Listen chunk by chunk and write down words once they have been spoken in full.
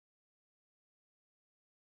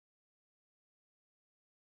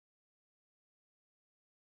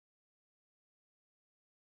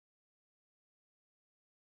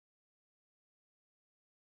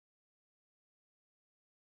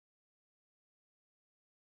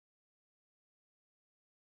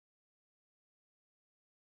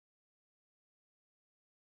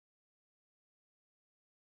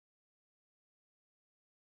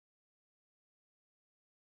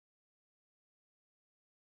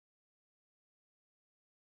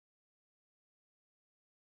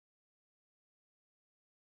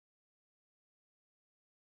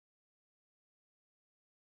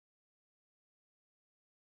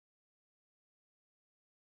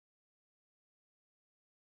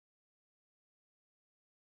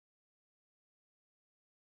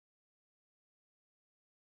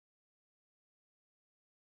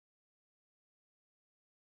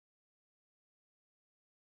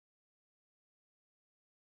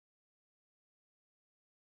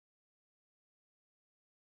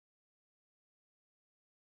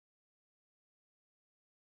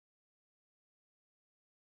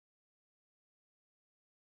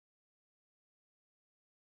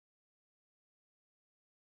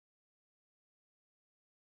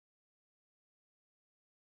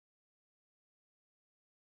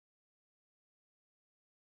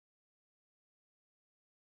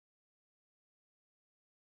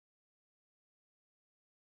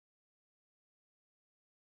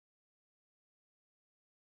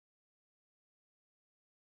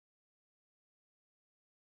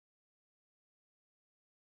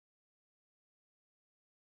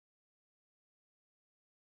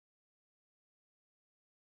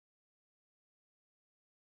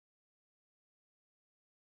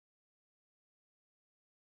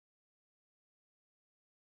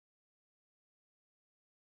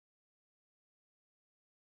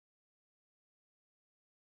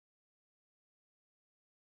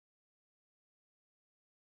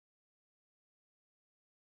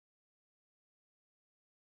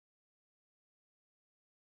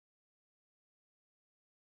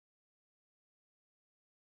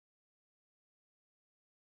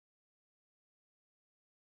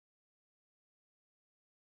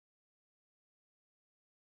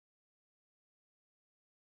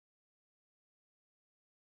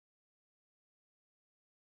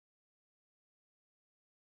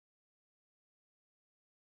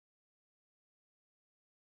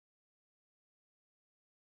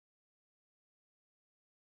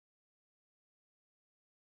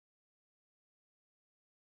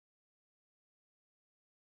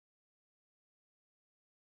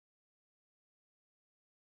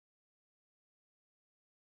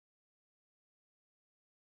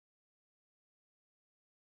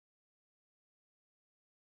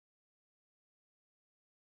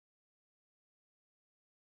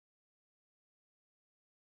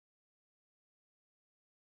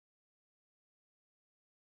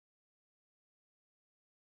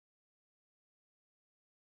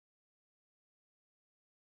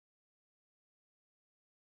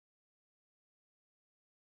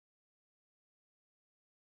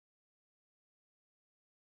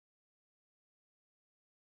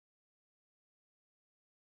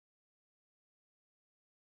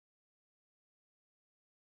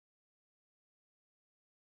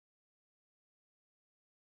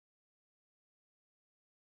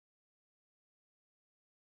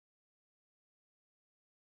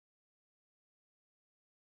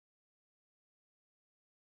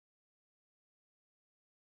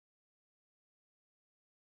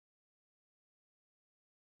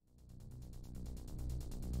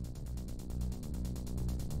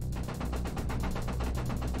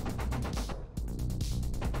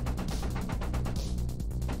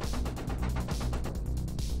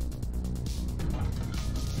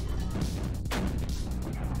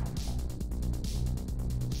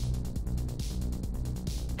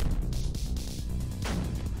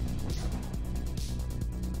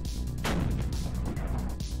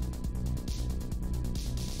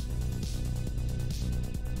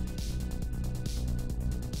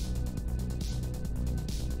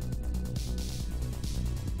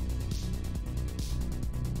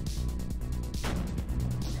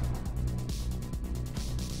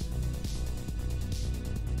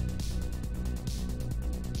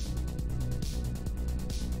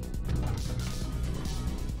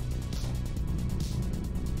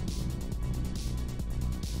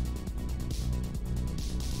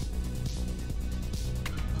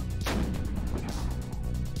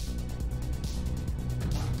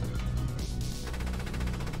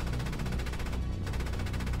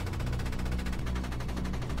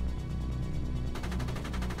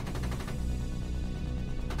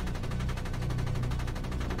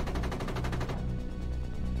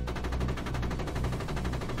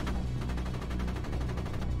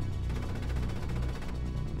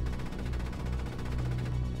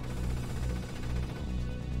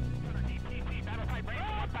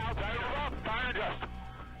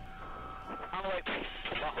right.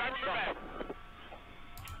 Driver back.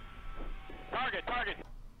 Target.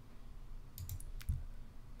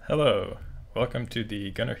 Hello, welcome to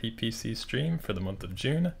the GHPC stream for the month of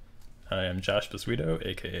June. I am Josh Basuito,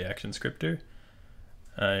 aka Action Scripter.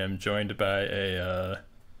 I am joined by a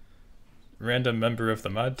random member of the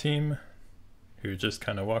mod team who just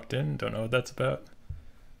kind of walked in, don't know what that's about.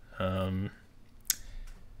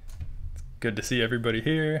 Good to see everybody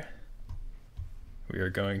here. We are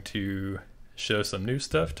going to show some new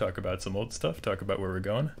stuff, talk about some old stuff, talk about where we're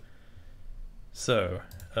going. So,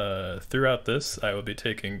 throughout this, I will be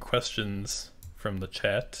taking questions from the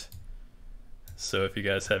chat. So if you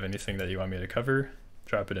guys have anything that you want me to cover,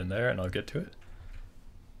 drop it in there and I'll get to it.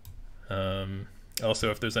 Also,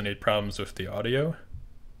 if there's any problems with the audio,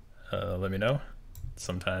 let me know.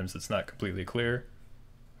 Sometimes it's not completely clear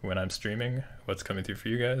when I'm streaming what's coming through for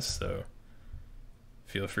you guys, so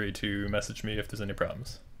feel free to message me if there's any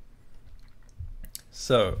problems.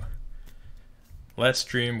 So, last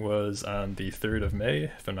stream was on the 3rd of May,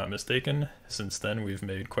 if I'm not mistaken. Since then, we've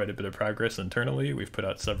made quite a bit of progress internally. We've put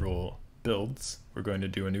out several builds. We're going to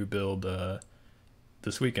do a new build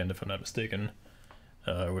this weekend, if I'm not mistaken,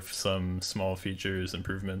 with some small features,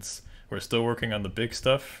 improvements. We're still working on the big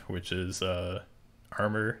stuff, which is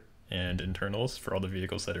armor and internals for all the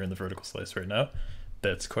vehicles that are in the vertical slice right now.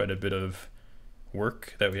 That's quite a bit of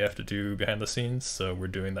work that we have to do behind the scenes, so we're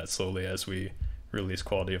doing that slowly as we release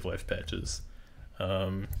quality of life patches.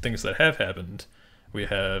 Things that have happened: we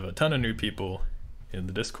have a ton of new people in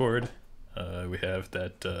the Discord. We have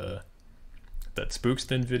that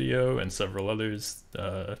Smokescreen video and several others,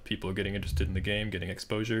 people getting interested in the game, getting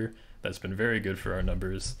exposure. That's been very good for our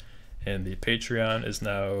numbers. And the Patreon is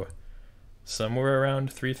now somewhere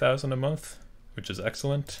around 3,000 a month, which is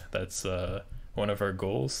excellent. That's one of our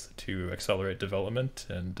goals, to accelerate development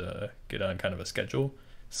and get on kind of a schedule.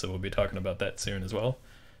 So we'll be talking about that soon as well.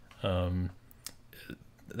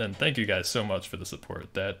 Then thank you guys so much for the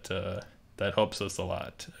support. That helps us a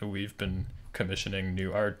lot. We've been commissioning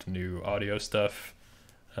new art, new audio stuff.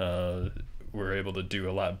 We're able to do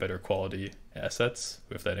a lot better quality assets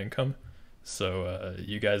with that income. So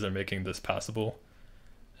you guys are making this possible.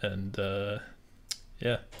 And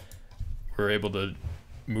yeah, we're able to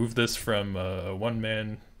move this from a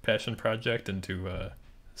one-man passion project into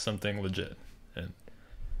something legit. And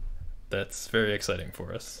that's very exciting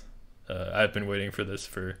for us. I've been waiting for this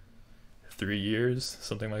for 3 years,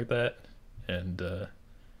 something like that. And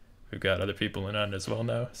we've got other people in on it as well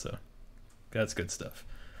now, so that's good stuff.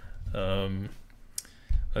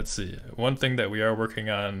 Let's see. One thing that we are working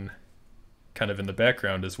on kind of in the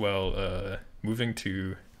background as well, moving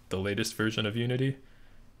to the latest version of Unity,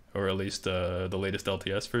 or at least the latest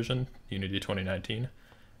LTS version, Unity 2019.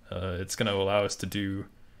 It's going to allow us to do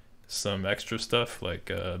some extra stuff like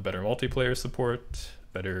better multiplayer support,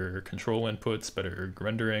 better control inputs, better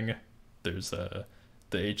rendering. There's the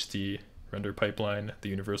HD render pipeline, the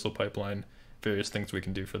universal pipeline, various things we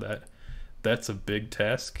can do for that. That's a big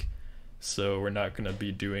task, so we're not going to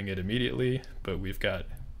be doing it immediately, but we've got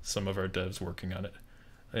some of our devs working on it.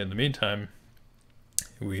 In the meantime,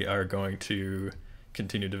 we are going to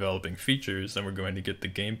continue developing features, and we're going to get the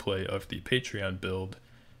gameplay of the Patreon build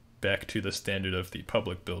back to the standard of the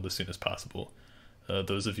public build as soon as possible.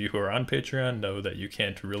 Those of you who are on Patreon know that you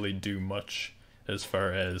can't really do much as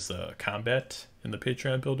far as combat in the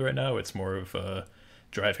Patreon build right now. It's more of a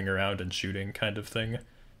driving around and shooting kind of thing,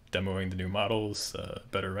 demoing the new models,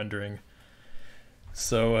 better rendering.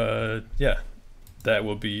 So yeah, that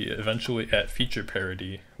will be eventually at feature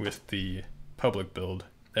parity with the public build,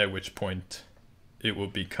 at which point it will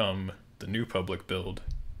become the new public build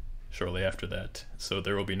shortly after that. So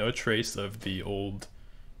there will be no trace of the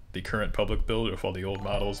current public build with all the old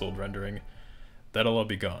models, old rendering. That'll all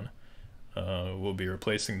be gone. We'll be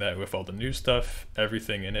replacing that with all the new stuff.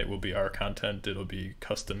 Everything in it will be our content. It'll be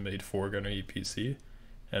custom made for GHPC.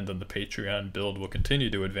 And then the Patreon build will continue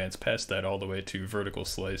to advance past that all the way to vertical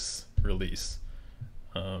slice release,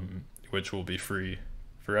 which will be free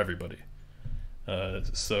for everybody.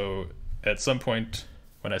 So at some point,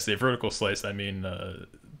 when I say vertical slice, I mean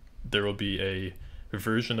there will be a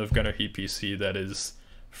version of GHPC that is,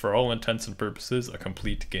 for all intents and purposes, a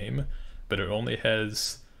complete game, but it only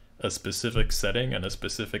has a specific setting and a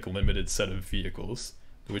specific limited set of vehicles,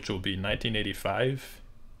 which will be 1985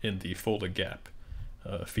 in the Fulda Gap,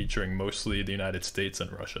 featuring mostly the United States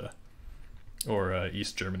and Russia, or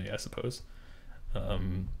East Germany, I suppose.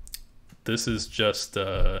 This is just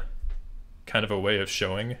kind of a way of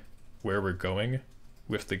showing where we're going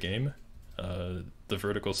with the game. The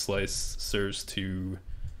vertical slice serves to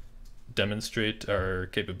demonstrate our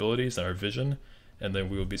capabilities and our vision, and then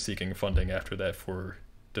we will be seeking funding after that for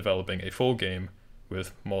developing a full game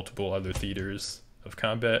with multiple other theaters of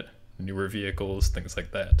combat, newer vehicles, things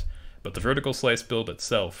like that. But the vertical slice build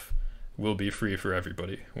itself will be free for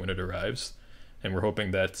everybody when it arrives, and we're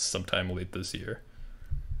hoping that's sometime late this year.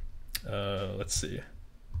 Let's see.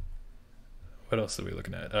 What else are we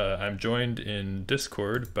looking at? I'm joined in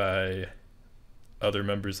Discord by other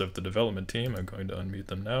members of the development team. I'm going to unmute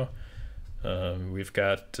them now. We've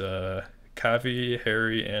got Kavi,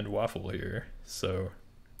 Harry, and Waffle here. So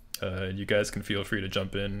you guys can feel free to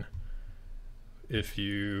jump in if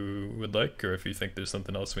you would like, or if you think there's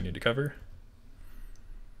something else we need to cover.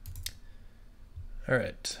 All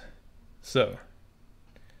right. So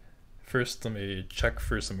first, let me check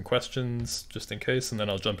for some questions just in case, and then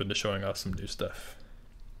I'll jump into showing off some new stuff.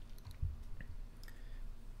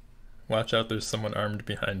 Watch out, there's someone armed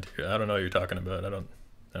behind you. I don't know what you're talking about. I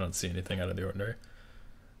don't see anything out of the ordinary.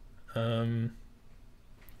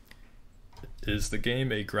 Is the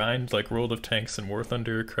game a grind like World of Tanks and War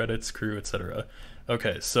Thunder, credits, crew, etc.?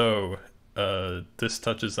 Okay, so this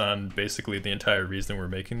touches on basically the entire reason we're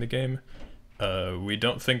making the game. We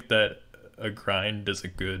don't think that a grind is a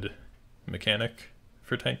good mechanic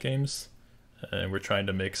for tank games, and we're trying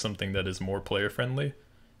to make something that is more player friendly.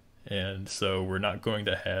 And so we're not going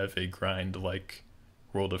to have a grind like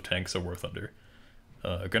World of Tanks or War Thunder.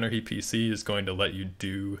 GHPC is going to let you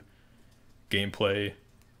do gameplay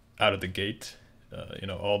out of the gate,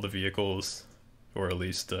 all the vehicles, or at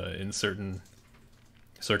least in certain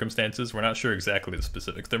circumstances. We're not sure exactly the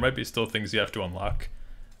specifics. There might be still things you have to unlock,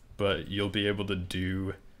 but you'll be able to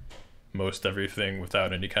do most everything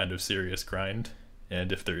without any kind of serious grind.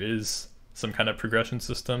 And if there is some kind of progression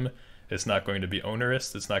system, it's not going to be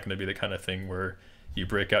onerous. It's not going to be the kind of thing where you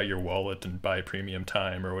break out your wallet and buy premium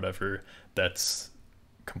time or whatever. That's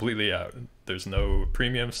completely out. There's no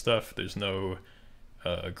premium stuff. There's no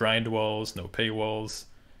grind walls, no pay walls.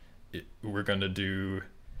 We're going to do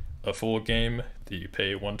a full game that you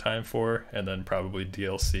pay one time for, and then probably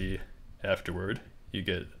DLC afterward. You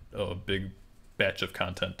get a big batch of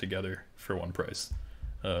content together for one price.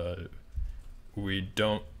 We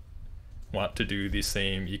don't want to do the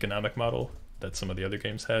same economic model that some of the other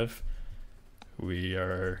games have. We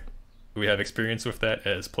have experience with that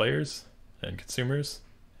as players and consumers,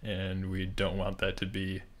 and we don't want that to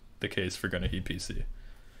be the case for GHPC.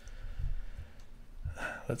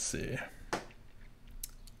 Let's see.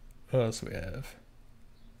 What else we have?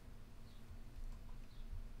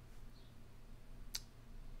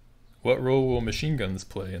 What role will machine guns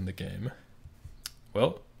play in the game?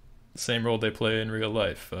 Well, the same role they play in real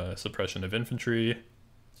life. Suppression of infantry,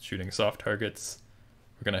 shooting soft targets.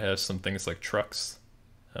 We're going to have some things like trucks,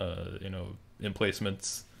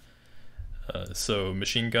 emplacements. So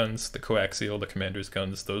machine guns, the coaxial, the commander's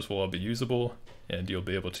guns, those will all be usable, and you'll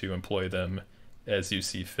be able to employ them as you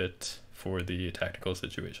see fit for the tactical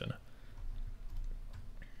situation.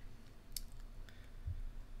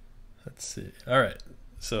 Let's see. All right,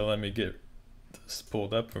 so let me get this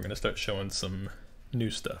pulled up. We're going to start showing some new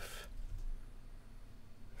stuff.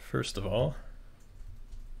 First of all,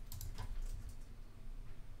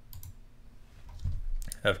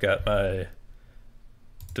 I've got my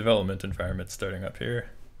development environment starting up here.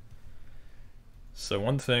 So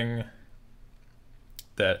one thing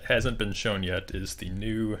that hasn't been shown yet is the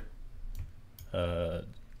new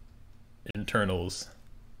internals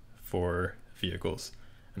for vehicles.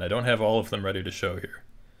 And I don't have all of them ready to show here,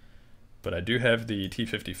 but I do have the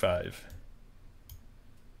T-55.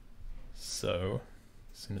 So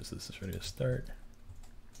as soon as this is ready to start.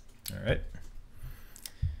 All right.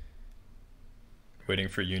 Waiting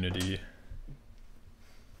for Unity.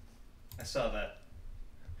 I saw that.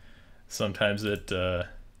 Sometimes it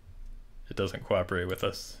doesn't cooperate with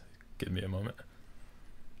us. Give me a moment.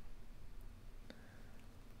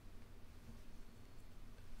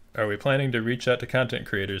 Are we planning to reach out to content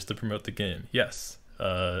creators to promote the game? Yes.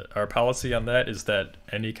 Our policy on that is that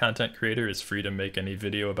any content creator is free to make any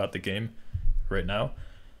video about the game right now,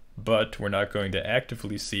 but we're not going to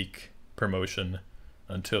actively seek promotion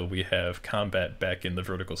until we have combat back in the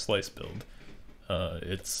vertical slice build.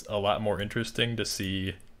 It's a lot more interesting to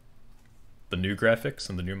see the new graphics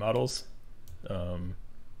and the new models.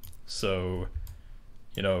 So,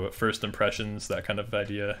 first impressions, that kind of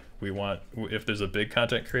idea. We want, if there's a big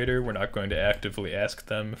content creator, we're not going to actively ask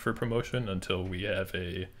them for promotion until we have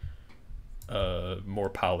a more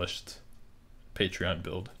polished Patreon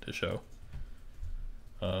build to show.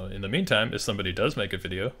 In the meantime, if somebody does make a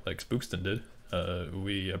video, like Spookston did,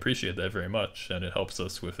 we appreciate that very much, and it helps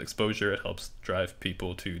us with exposure. It helps drive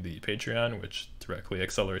people to the Patreon, which directly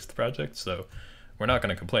accelerates the project, so we're not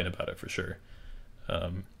going to complain about it for sure.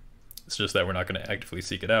 It's just that we're not going to actively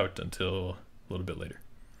seek it out until a little bit later.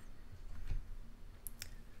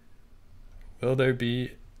 Will there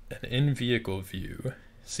be an in-vehicle view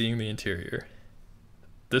seeing the interior?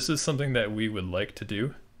 This is something that we would like to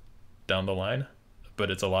do down the line,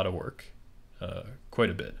 but it's a lot of work, quite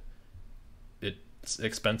a bit. It's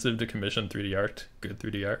expensive to commission 3D art, good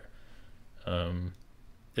 3D art.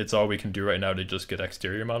 It's all we can do right now to just get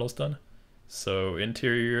exterior models done. So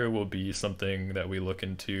interior will be something that we look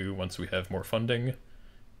into once we have more funding,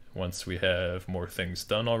 once we have more things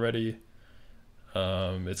done already.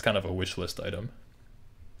 It's kind of a wish list item.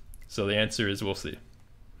 So the answer is we'll see.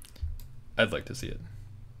 I'd like to see it.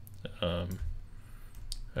 All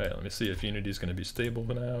right, let me see if Unity is going to be stable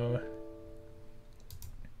now.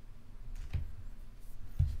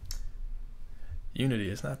 Unity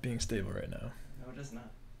is not being stable right now. No, it is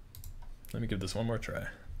not. Let me give this one more try.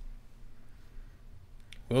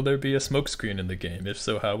 Will there be a smokescreen in the game? If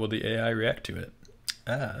so, how will the AI react to it?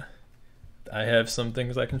 I have some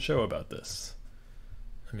things I can show about this.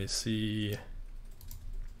 Let me see.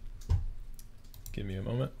 Give me a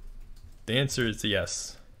moment. The answer is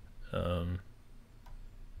yes. I'm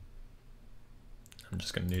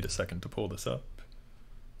just going to need a second to pull this up.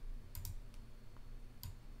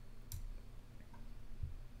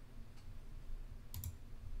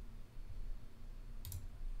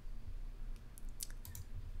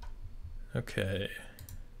 Okay.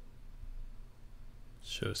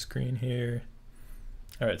 Show screen here.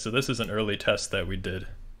 All right, so this is an early test that we did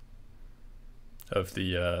of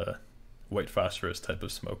the white phosphorus type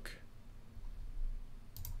of smoke.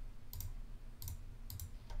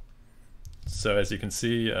 So as you can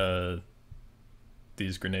see,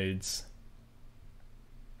 these grenades,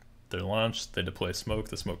 they're launched, they deploy smoke,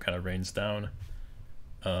 the smoke kind of rains down.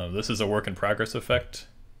 This is a work in progress effect,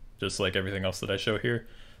 just like everything else that I show here.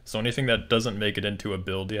 So anything that doesn't make it into a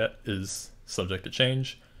build yet is subject to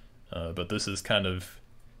change, but this is kind of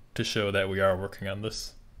to show that we are working on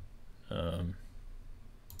this.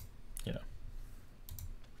 You know.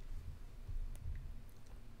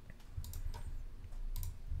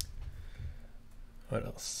 What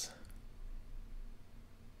else?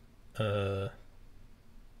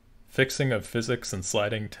 Fixing of physics and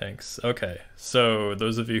sliding tanks. Okay, so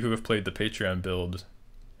those of you who have played the Patreon build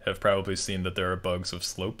have probably seen that there are bugs with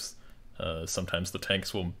slopes. Sometimes the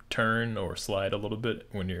tanks will turn or slide a little bit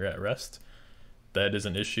when you're at rest. That is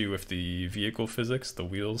an issue with the vehicle physics, the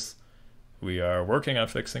wheels. We are working on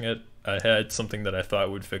fixing it. I had something that I thought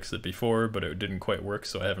would fix it before, but it didn't quite work,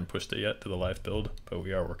 so I haven't pushed it yet to the live build, but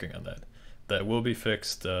we are working on that. That will be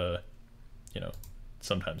fixed, you know,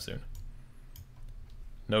 sometime soon.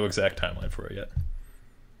 No exact timeline for it yet.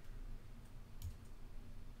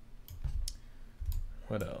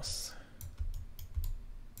 What else?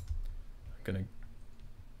 I'm gonna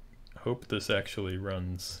hope this actually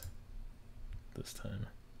runs this time.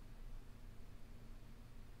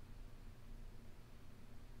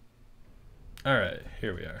 All right,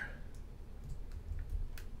 here we are.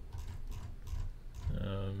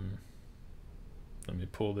 Let me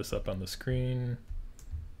pull this up on the screen.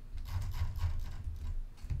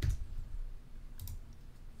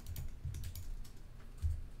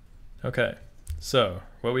 Okay, so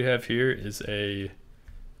what we have here is a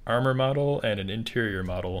armor model and an interior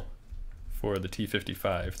model for the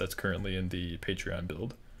T-55 that's currently in the Patreon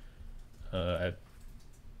build. I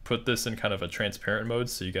put this in kind of a transparent mode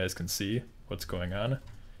so you guys can see what's going on.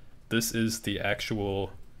 This is the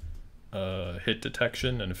actual hit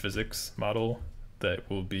detection and physics model that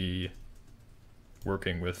will be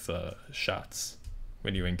working with shots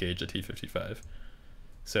when you engage a T-55.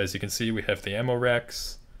 So as you can see, we have the ammo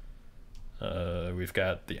racks, we've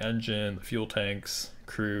got the engine, the fuel tanks,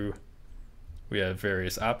 crew, we have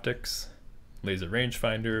various optics, laser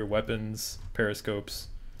rangefinder, weapons, periscopes.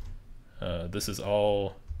 This is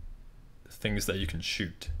all things that you can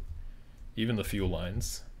shoot. Even the fuel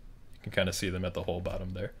lines, you can kind of see them at the whole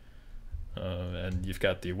bottom there. And you've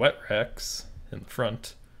got the wet racks in the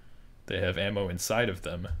front. They have ammo inside of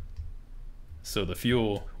them. So the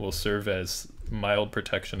fuel will serve as mild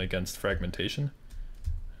protection against fragmentation,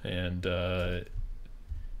 and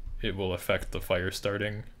it will affect the fire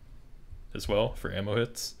starting as well for ammo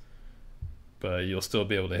hits. But you'll still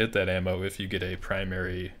be able to hit that ammo if you get a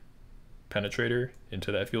primary penetrator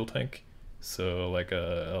into that fuel tank. So like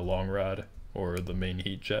a long rod or the main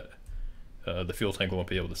heat jet, the fuel tank won't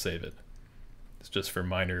be able to save it. It's just for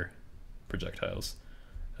minor projectiles.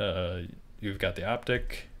 You've got the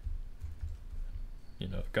optic, you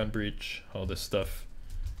know, gun breech, all this stuff.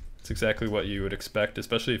 It's exactly what you would expect,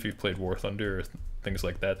 especially if you've played War Thunder or things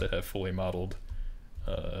like that that have fully modeled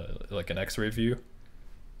like an X-ray view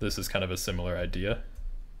This is kind of a similar idea,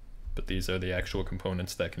 but these are the actual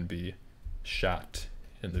components that can be shot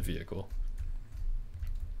in the vehicle.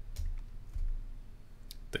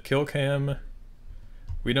 The kill cam,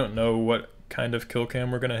 we don't know what kind of kill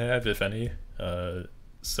cam we're going to have, if any.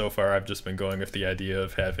 So far I've just been going with the idea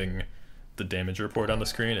of having the damage report on the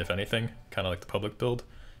screen, if anything, kind of like the public build.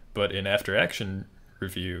 But in after action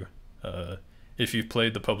review, if you've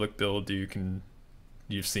played the public build,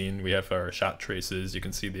 you've seen we have our shot traces, you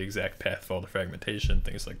can see the exact path of all the fragmentation,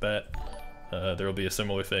 things like that. There will be a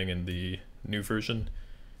similar thing in the new version.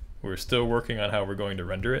 We're still working on how we're going to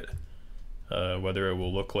render it, whether it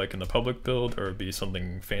will look like in the public build or be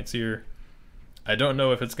something fancier. I don't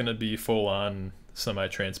know if it's going to be full-on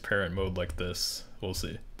semi-transparent mode like this. We'll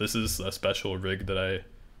see. This is a special rig that I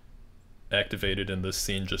activated in this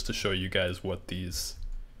scene just to show you guys what these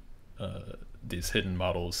hidden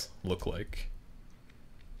models look like.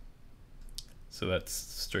 So that's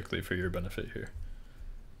strictly for your benefit here.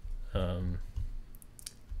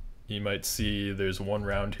 You might see there's one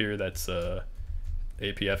round here that's APF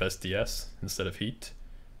SDS instead of heat.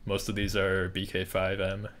 Most of these are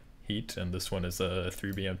BK5M heat, and this one is a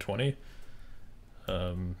 3BM20.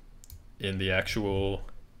 In the actual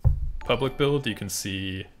public build, you can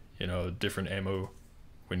see, you know, different ammo.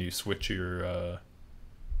 When you switch your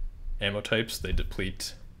ammo types, they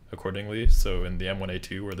deplete accordingly. So in the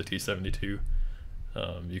M1A2 or the T72,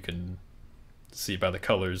 you can see by the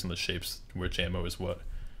colors and the shapes which ammo is what.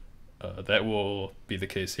 That will be the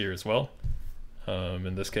case here as well.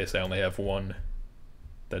 In this case, I only have one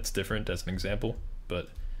that's different as an example, but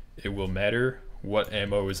it will matter what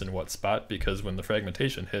ammo is in what spot, because when the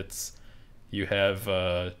fragmentation hits, you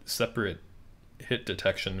have separate hit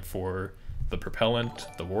detection for the propellant,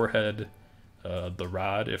 the warhead, the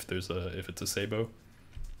rod if it's a sabot.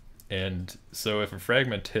 And so if a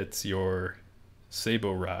fragment hits your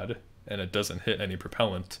sabot rod and it doesn't hit any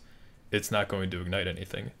propellant, it's not going to ignite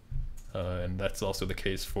anything. And that's also the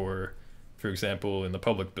case for example, in the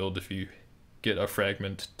public build, if you get a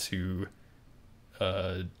fragment to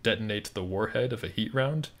detonate the warhead of a heat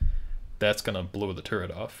round, that's going to blow the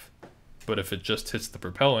turret off. But if it just hits the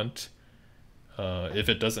propellant, if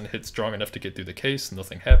it doesn't hit strong enough to get through the case,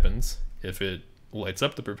 nothing happens. If it lights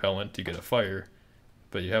up the propellant, you get a fire.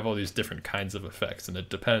 But you have all these different kinds of effects, and it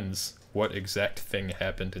depends what exact thing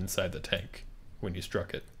happened inside the tank when you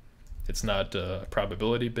struck it. It's not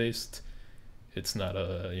probability based. It's not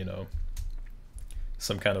a, you know,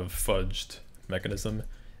 some kind of fudged mechanism.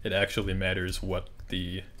 It actually matters what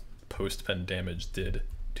the post-pen damage did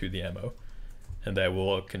to the ammo. And that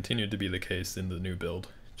will continue to be the case in the new build,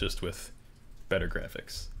 just with better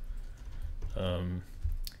graphics.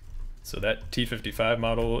 So that T55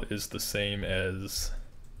 model is the same as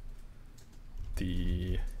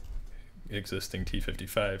the existing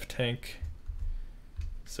T55 tank.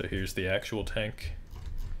 So here's the actual tank.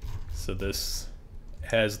 So this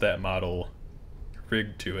has that model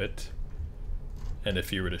rigged to it, and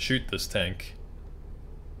if you were to shoot this tank,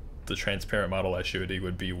 the transparent model I showed you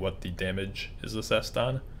would be what the damage is assessed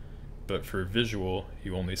on, but for visual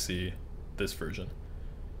you only see this version.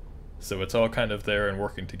 So it's all kind of there and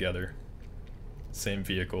working together. Same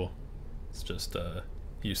vehicle, it's just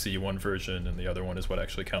you see one version and the other one is what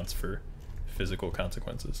actually counts for physical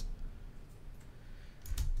consequences.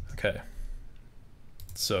 Okay,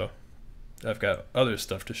 so I've got other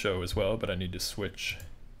stuff to show as well, but I need to switch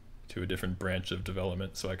to a different branch of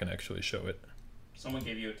development so I can actually show it. Someone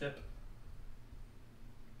gave you a tip.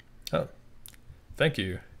 Oh, thank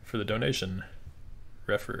you for the donation,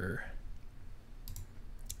 Refer.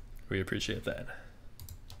 We appreciate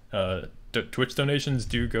that. Twitch donations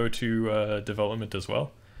do go to development as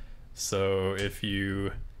well. So if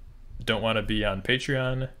you don't want to be on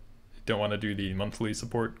Patreon, don't want to do the monthly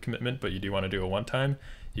support commitment, but you do want to do a one-time,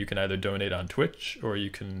 you can either donate on Twitch or you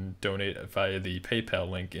can donate via the PayPal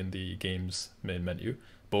link in the game's main menu.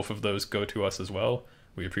 Both of those go to us as well.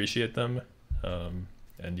 We appreciate them,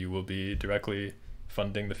 and you will be directly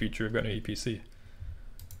funding the future of GHPC.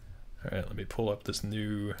 All right, let me pull up this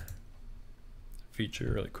new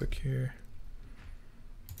feature really quick here.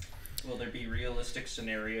 Will there be realistic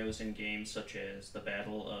scenarios in games such as the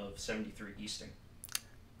Battle of 73 Easting?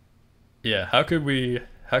 Yeah, how could we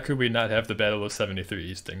not have the Battle of 73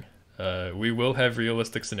 Easting? We will have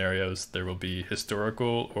realistic scenarios. There will be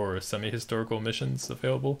historical or semi-historical missions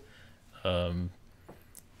available. And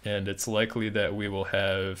it's likely that we will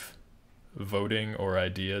have voting or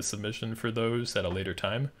idea submission for those at a later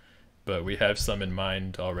time. But we have some in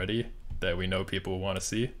mind already that we know people want to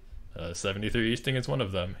see. 73 Easting is one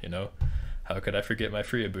of them, you know. How could I forget my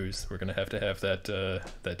Freeaboos? We're going to have that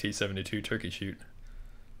T-72 turkey shoot.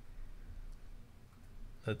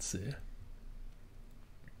 Let's see.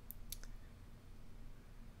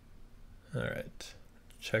 All right,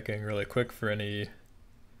 checking really quick for any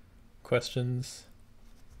questions.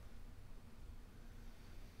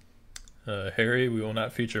 Harry, we will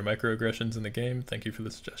not feature microaggressions in the game. Thank you for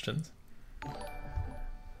the suggestions. All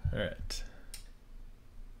right.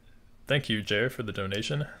 Thank you, Jer, for the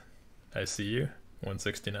donation. I see you.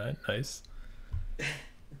 169. Nice.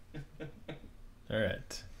 All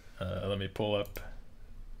right. Let me pull up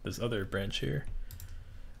this other branch here.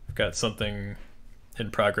 I've got something in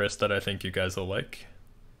progress that I think you guys will like.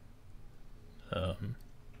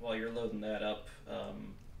 While you're loading that up,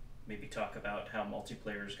 maybe talk about how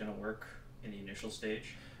multiplayer is going to work in the initial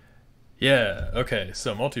stage. Yeah, okay,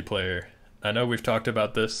 so multiplayer. I know we've talked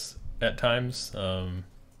about this at times.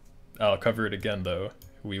 I'll cover it again, though.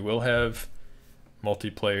 We will have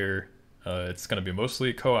multiplayer. It's going to be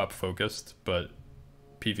mostly co-op focused, but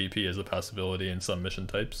PvP is a possibility in some mission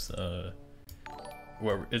types.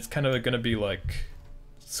 Where it's kind of going to be like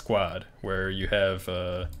squad, where you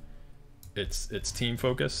have it's team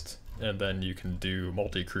focused, and then you can do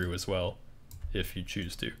multi-crew as well if you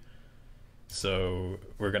choose to. So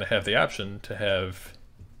we're going to have the option to have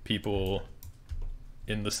people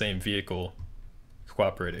in the same vehicle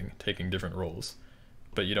cooperating, taking different roles,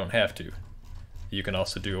 but you don't have to. You can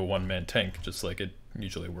also do a one-man tank just like it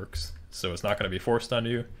usually works. So it's not going to be forced on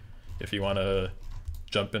you. If you want to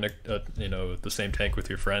jump in the same tank with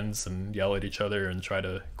your friends and yell at each other and try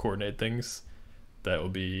to coordinate things, that will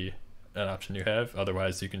be an option you have.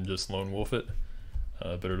 Otherwise, you can just lone wolf it.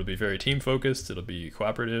 But it'll be very team focused. It'll be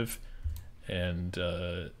cooperative, and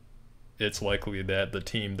it's likely that the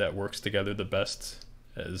team that works together the best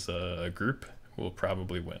as a group will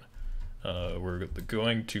probably win. We're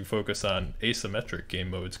going to focus on asymmetric game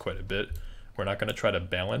modes quite a bit. We're not going to try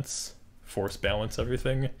to force balance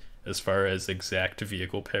everything as far as exact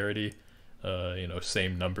vehicle parity,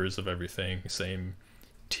 same numbers of everything, same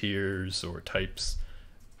tiers or types.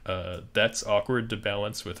 That's awkward to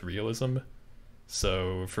balance with realism.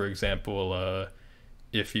 So, for example,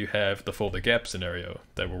 if you have the Fold the Gap scenario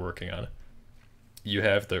that we're working on, you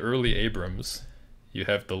have the early Abrams, you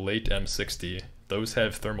have the late M60, those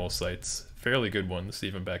have thermal sights, fairly good ones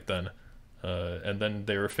even back then, and then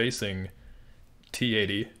they were facing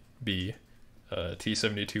T-80B,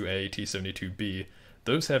 T-72A, T-72B.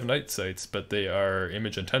 Those have night sights, but they are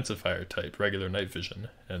image intensifier type, regular night vision,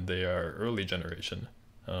 and they are early generation.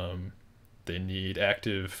 They need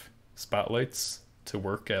active spotlights to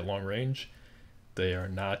work at long range. They are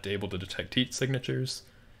not able to detect heat signatures.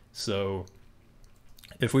 So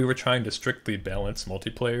if we were trying to strictly balance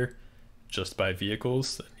multiplayer just by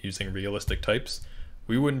vehicles using realistic types,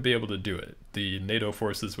 we wouldn't be able to do it. The NATO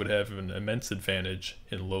forces would have an immense advantage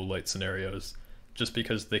in low light scenarios just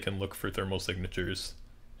because they can look for thermal signatures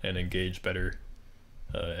and engage better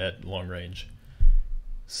at long range.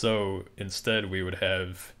 So instead we would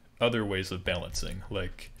have other ways of balancing,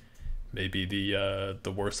 like maybe the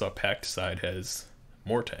Warsaw Pact side has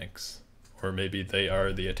more tanks, or maybe they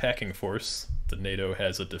are the attacking force, the NATO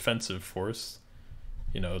has a defensive force.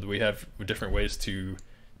 We have different ways to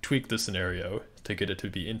tweak the scenario to get it to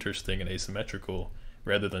be interesting and asymmetrical,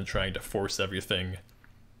 rather than trying to force everything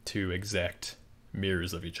to exact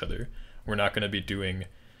mirrors of each other. We're not going to be doing,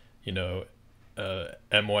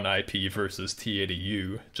 M1IP versus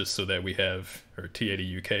T80U just so that we have, or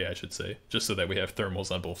T80UK I should say, just so that we have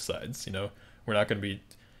thermals on both sides. We're not going to be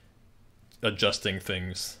adjusting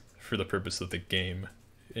things for the purpose of the game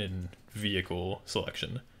in vehicle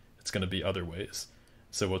selection. It's going to be other ways.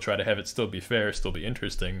 So we'll try to have it still be fair, still be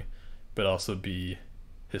interesting, but also be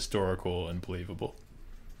historical and believable.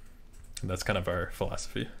 And that's kind of our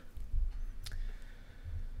philosophy.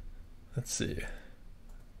 Let's see.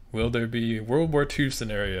 Will there be World War II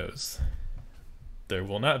scenarios? There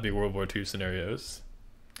will not be World War II scenarios.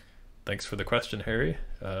 Thanks for the question, Harry.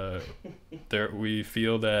 We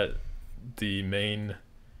feel that the main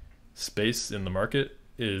space in the market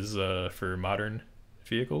is for modern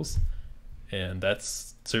vehicles, and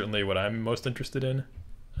that's certainly what I'm most interested in.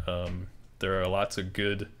 There are lots of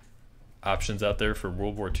good options out there for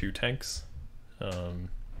World War II tanks.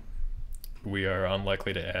 We are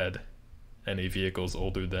unlikely to add any vehicles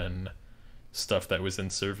older than stuff that was in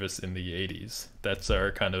service in the 80s. That's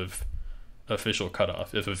our kind of official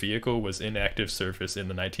cutoff. If a vehicle was in active service in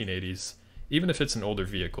the 1980s, even if it's an older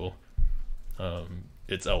vehicle,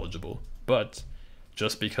 it's eligible. But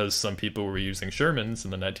just because some people were using Shermans in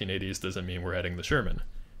the 1980s doesn't mean we're adding the Sherman.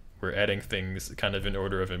 We're adding things kind of in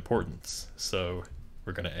order of importance. So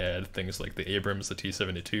we're going to add things like the Abrams, the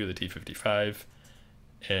T-72, the T-55.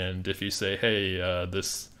 And if you say, hey,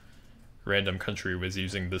 this random country was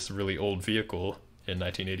using this really old vehicle in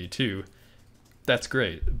 1982, that's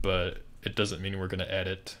great, but it doesn't mean we're going to add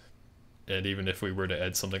it. And even if we were to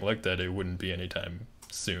add something like that, it wouldn't be anytime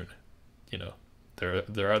soon. You know,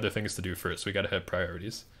 there are other things to do first. We got to have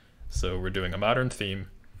priorities. So we're doing a modern theme,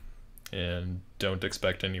 and don't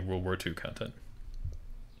expect any World War II content.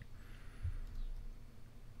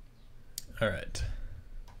 All right,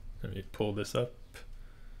 let me pull this up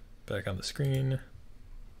back on the screen.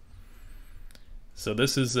 So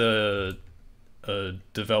this is a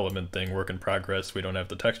development thing, work in progress. We don't have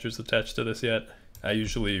the textures attached to this yet. I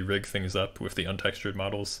usually rig things up with the untextured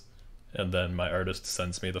models, and then my artist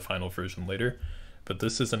sends me the final version later. But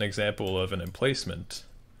this is an example of an emplacement.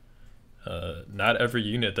 Not every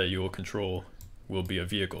unit that you will control will be a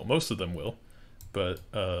vehicle. Most of them will, but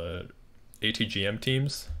ATGM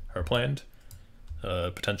teams are planned,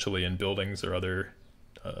 potentially in buildings or other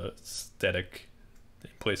static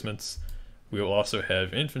emplacements. We will also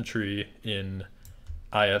have infantry in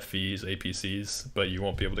IFVs, APCs, but you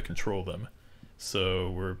won't be able to control them.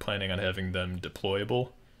 So we're planning on having them deployable.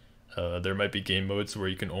 There might be game modes where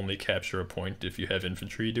you can only capture a point if you have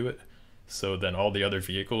infantry do it. So then all the other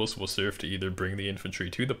vehicles will serve to either bring the infantry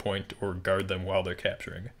to the point or guard them while they're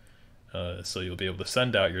capturing. So you'll be able to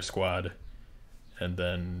send out your squad, and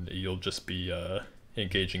then you'll just be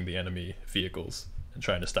engaging the enemy vehicles and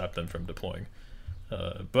trying to stop them from deploying.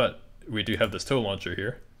 But we do have this tow launcher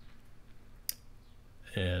here,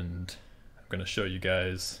 and I'm going to show you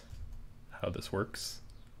guys how this works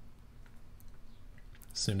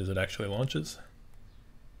as soon as it actually launches.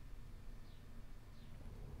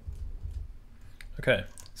 Okay,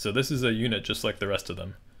 so this is a unit just like the rest of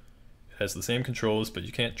them. It has the same controls, but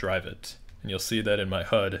you can't drive it. And you'll see that in my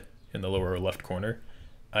HUD in the lower left corner.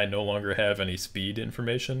 I no longer have any speed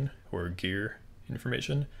information or gear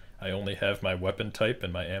information. I only have my weapon type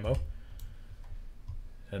and my ammo.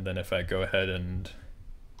 And then if I go ahead and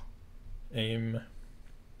aim,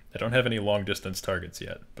 I don't have any long distance targets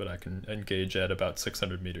yet, but I can engage at about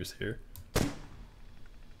 600 meters here.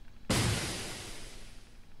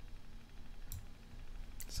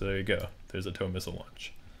 So there you go, there's a tow missile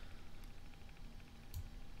launch.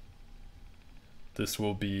 This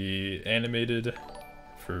will be animated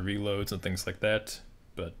for reloads and things like that,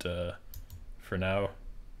 but for now,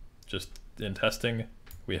 just in testing,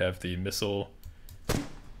 we have the missile.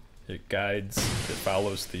 It guides, it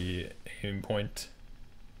follows the aim point.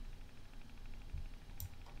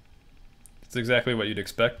 It's exactly what you'd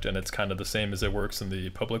expect, and it's kind of the same as it works in the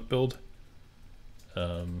public build.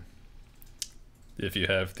 If you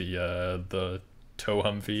have the tow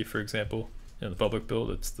Humvee, for example, in the public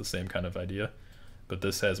build, it's the same kind of idea. But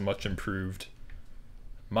this has much improved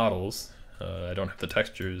models. I don't have the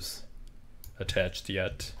textures attached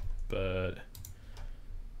yet, but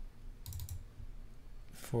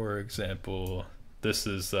for example, this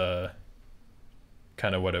is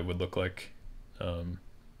kind of what it would look like.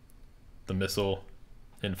 The missile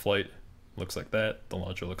in flight looks like that, the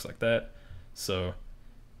launcher looks like that. So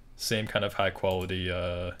same kind of high quality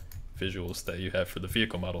visuals that you have for the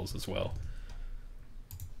vehicle models as well.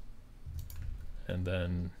 And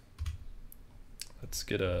then let's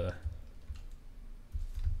get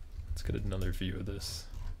another view of this.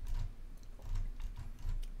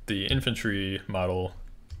 The infantry model,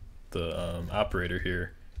 the operator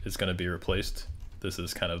here, is going to be replaced. This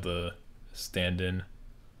is kind of the stand-in.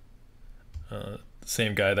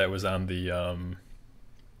 Same guy that was on the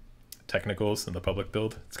technicals in the public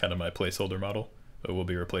build. It's kind of my placeholder model, but we'll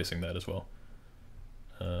be replacing that as well.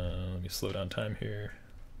 Let me slow down time here.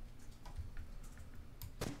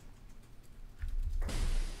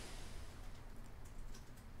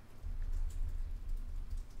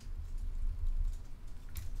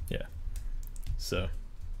 Yeah, so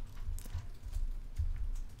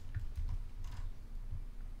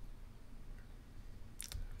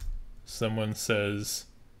someone says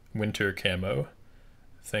winter camo.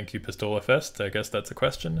 Thank you, Pistola Fest. I guess that's a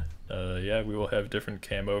question. Yeah, we will have different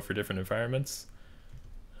camo for different environments.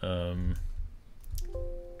 We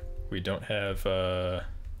don't have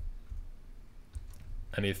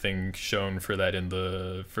anything shown for that in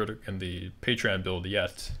the Patreon build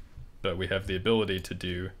yet, but we have the ability to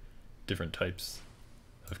do different types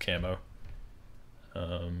of camo.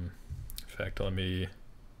 In fact, let me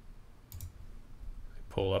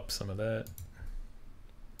pull up some of that.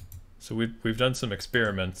 So we've done some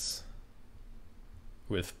experiments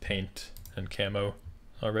with paint and camo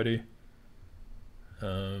already.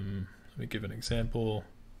 Let me give an example.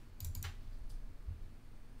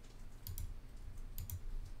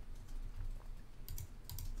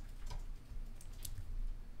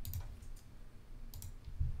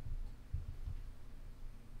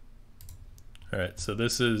 All right, so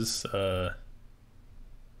this is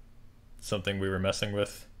something we were messing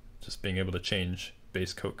with, just being able to change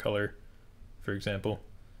base coat color, for example.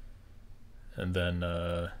 And then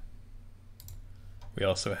we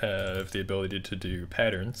also have the ability to do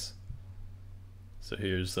patterns. So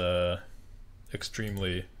here's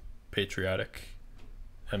extremely patriotic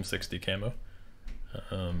M60 camo.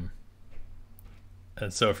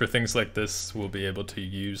 And so for things like this, we'll be able to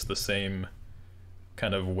use the same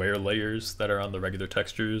kind of wear layers that are on the regular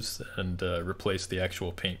textures and replace the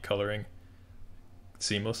actual paint coloring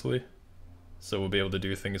seamlessly. So we'll be able to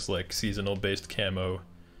do things like seasonal based camo,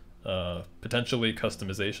 potentially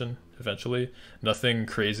customization eventually. Nothing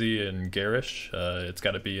crazy and garish. It's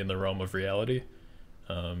got to be in the realm of reality.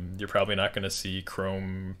 You're probably not going to see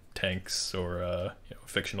chrome tanks or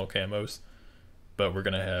fictional camos, but we're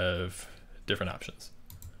going to have different options.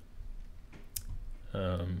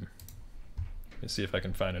 Let me see if I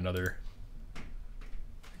can find another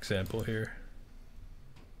example here.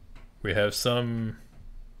 We have some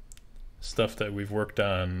stuff that we've worked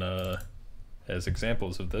on as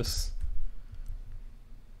examples of this.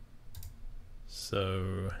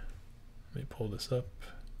 So let me pull this up.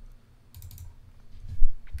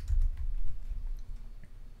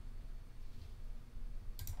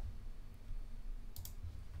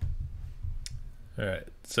 All right,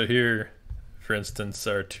 so here, for instance,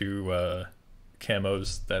 are two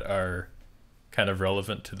camos that are kind of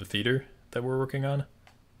relevant to the theater that we're working on.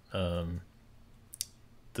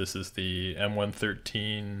 This is the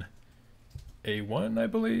M113A1, I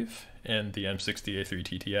believe, and the M60A3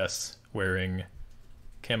 TTS, wearing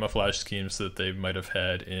camouflage schemes that they might have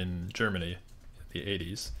had in Germany in the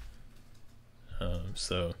 80s.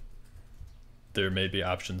 So there may be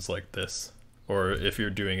options like this. Or if you're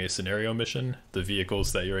doing a scenario mission, the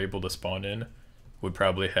vehicles that you're able to spawn in would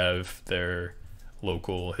probably have their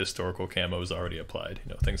local historical camos already applied,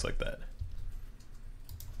 things like that.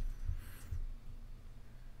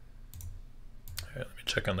 All right, let me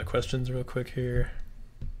check on the questions real quick here.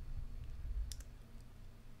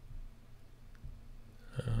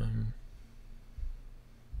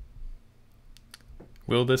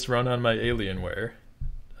 Will this run on my Alienware?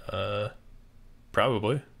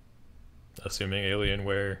 Probably. Assuming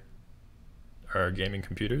Alienware are gaming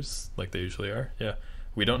computers like they usually are. Yeah,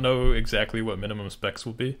 we don't know exactly what minimum specs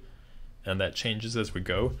will be, and that changes as we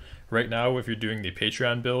go. Right now, if you're doing the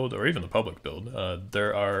Patreon build or even the public build,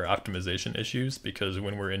 there are optimization issues because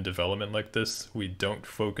when we're in development like this, we don't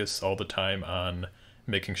focus all the time on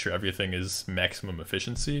making sure everything is maximum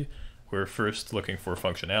efficiency. We're first looking for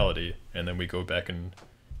functionality, and then we go back and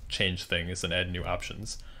change things and add new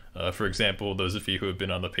options. For example, those of you who have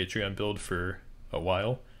been on the Patreon build for a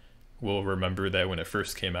while will remember that when it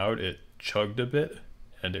first came out, it chugged a bit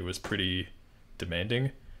and it was pretty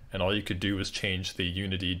demanding, and all you could do was change the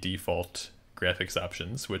Unity default graphics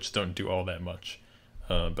options, which don't do all that much.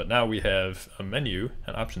 But now we have a menu,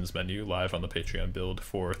 an options menu, live on the Patreon build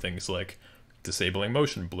for things like disabling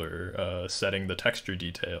motion blur, setting the texture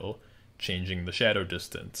detail, changing the shadow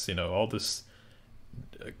distance, all this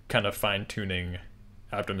kind of fine-tuning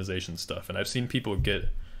optimization stuff. And I've seen people get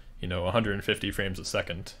 150 frames a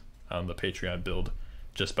second on the Patreon build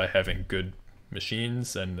just by having good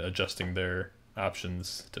machines and adjusting their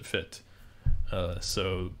options to fit.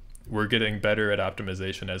 So we're getting better at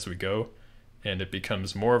optimization as we go, and it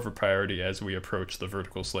becomes more of a priority as we approach the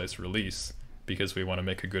vertical slice release, because we want to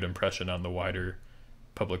make a good impression on the wider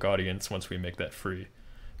public audience once we make that free.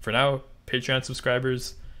 For now, Patreon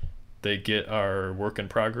subscribers, they get our work in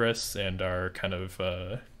progress and our kind of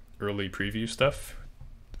early preview stuff.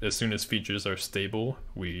 As soon as features are stable,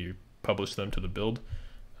 we publish them to the build.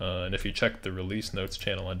 And if you check the release notes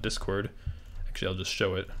channel on Discord, actually I'll just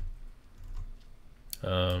show it.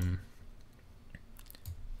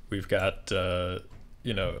 We've got,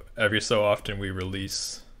 every so often we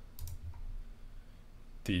release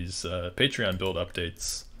these Patreon build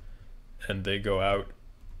updates, and they go out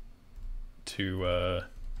to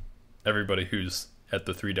everybody who's at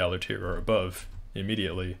the $3 tier or above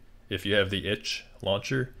immediately. If you have the itch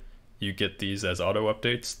launcher, you get these as auto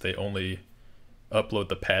updates. They only upload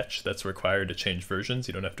the patch that's required to change versions.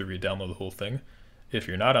 You don't have to re-download the whole thing. If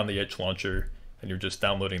you're not on the itch launcher and you're just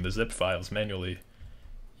downloading the zip files manually,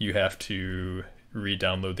 you have to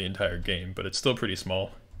re-download the entire game, but it's still pretty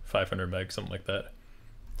small, 500 meg, something like that.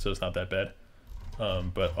 So it's not that bad.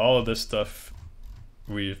 But all of this stuff,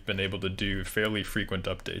 we've been able to do fairly frequent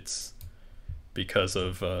updates because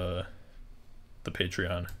of the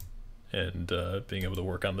Patreon and being able to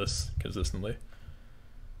work on this consistently.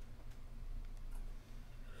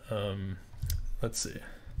 Let's see.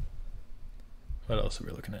 What else are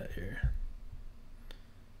we looking at here?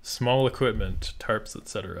 Small equipment, tarps,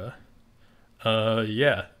 etc.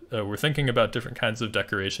 Yeah, we're thinking about different kinds of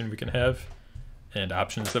decoration we can have and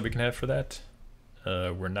options that we can have for that.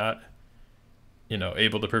 We're not,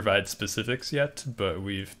 able to provide specifics yet, but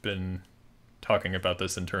we've been talking about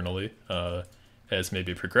this internally as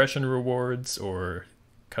maybe progression rewards or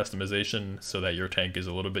customization so that your tank is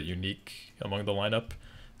a little bit unique among the lineup.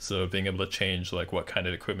 So being able to change like what kind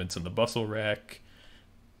of equipment's in the bustle rack,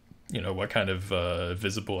 what kind of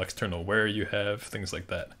visible external wear you have, things like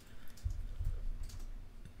that.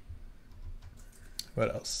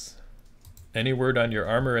 What else? Any word on your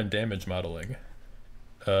armor and damage modeling?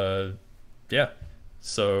 Yeah.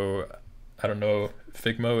 So I don't know,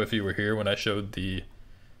 Figmo, if you were here when I showed the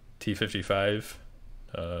T55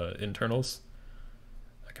 internals.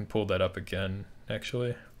 I can pull that up again,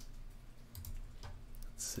 actually.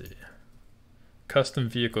 Let's see. Custom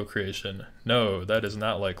vehicle creation. No, that is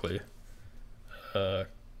not likely.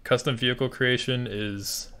 Custom vehicle creation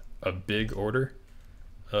is a big order.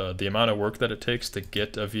 The amount of work that it takes to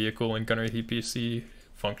get a vehicle in GHPC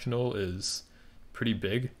functional is pretty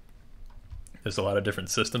big. There's a lot of different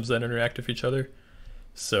systems that interact with each other.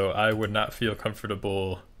 So I would not feel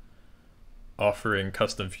comfortable offering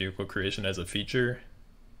custom vehicle creation as a feature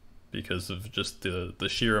because of just the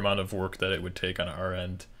sheer amount of work that it would take on our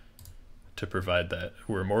end to provide that.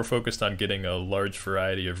 We're more focused on getting a large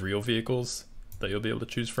variety of real vehicles that you'll be able to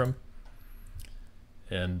choose from.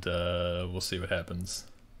 And we'll see what happens.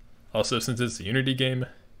 Also, since it's a Unity game,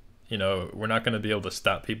 we're not going to be able to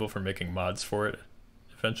stop people from making mods for it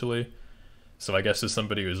eventually. So I guess if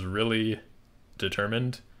somebody was really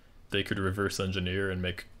determined, they could reverse engineer and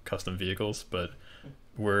make custom vehicles, but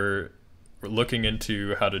we're looking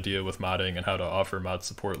into how to deal with modding and how to offer mod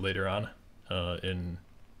support later on in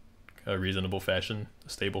a reasonable fashion, a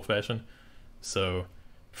stable fashion. So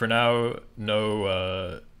for now,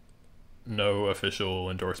 no official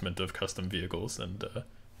endorsement of custom vehicles, and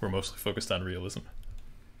we're mostly focused on realism.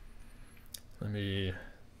 Let me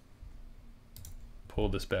pull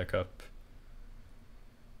this back up.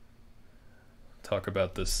 Talk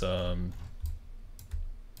about this armor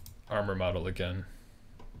model again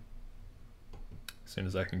as soon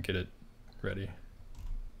as I can get it ready.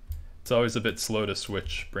 It's always a bit slow to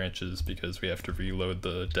switch branches because we have to reload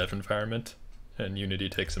the dev environment, and Unity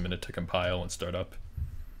takes a minute to compile and start up.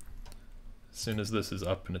 As soon as this is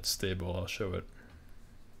up and it's stable, I'll show it.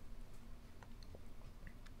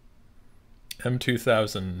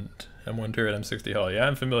 M2000, M1 turret, M60 hull. Yeah,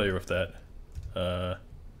 I'm familiar with that.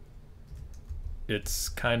 It's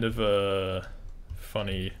kind of a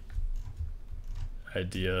funny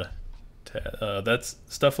idea. That's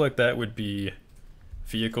stuff like that would be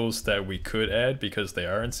vehicles that we could add because they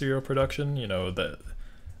are in serial production. The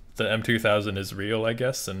M2000 is real, I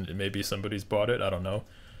guess, and maybe somebody's bought it. I don't know,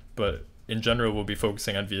 but in general, we'll be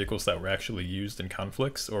focusing on vehicles that were actually used in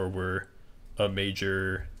conflicts or were a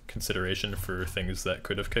major consideration for things that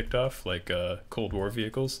could have kicked off, like Cold War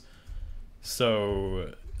vehicles.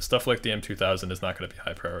 So stuff like the M2000 is not going to be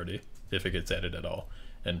high priority if it gets added at all.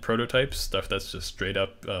 And prototypes, stuff that's just straight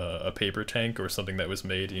up a paper tank or something that was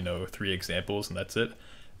made, 3 examples and that's it,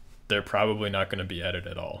 they're probably not going to be added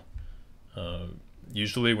at all.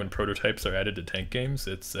 Usually when prototypes are added to tank games,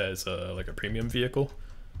 it's as like a premium vehicle.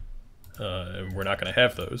 And we're not going to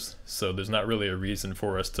have those, so there's not really a reason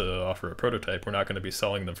for us to offer a prototype. We're not going to be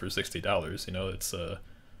selling them for $60. It's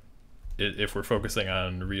if we're focusing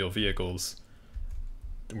on real vehicles,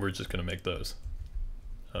 we're just going to make those.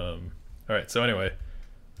 All right, so anyway,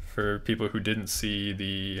 for people who didn't see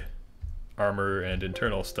the armor and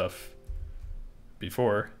internal stuff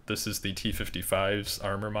before, this is the T55's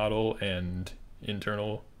armor model and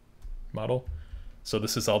internal model. So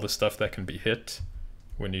this is all the stuff that can be hit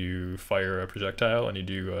when you fire a projectile, and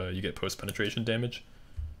you get post-penetration damage.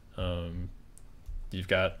 You've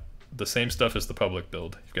got the same stuff as the public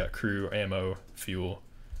build. You've got crew, ammo, fuel.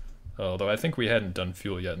 Although I think we hadn't done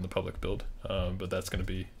fuel yet in the public build, but that's going to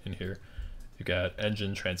be in here. You've got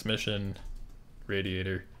engine, transmission,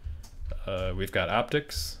 radiator. We've got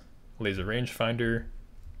optics, laser rangefinder,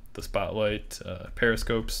 the spotlight,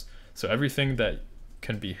 periscopes. So everything that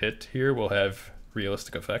can be hit here will have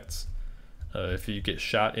realistic effects. If you get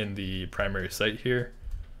shot in the primary sight here,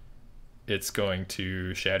 it's going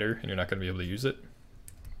to shatter and you're not going to be able to use it.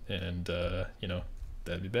 And,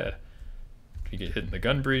 that'd be bad. If you get hit in the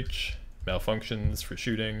gun breech, malfunctions for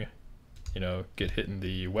shooting, get hit in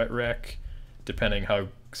the wet rack, depending how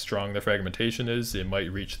strong the fragmentation is, it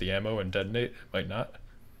might reach the ammo and detonate, it might not.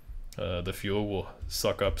 The fuel will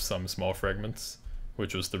suck up some small fragments,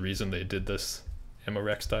 which was the reason they did this ammo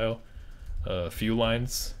rack style. Fuel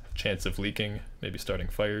lines chance of leaking, maybe starting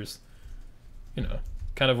fires, you know,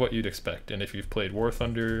 kind of what you'd expect. And if you've played War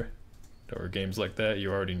Thunder or games like that,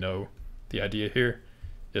 you already know the idea here.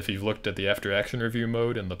 If you've looked at the after action review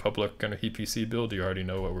mode and the public kind of GHPC build, you already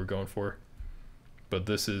know what we're going for. But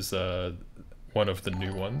this is one of the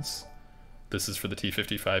new ones. This is for the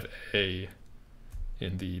T55A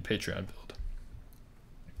in the Patreon build.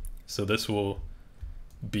 So this will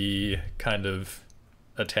be kind of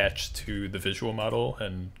attached to the visual model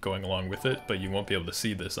and going along with it, but you won't be able to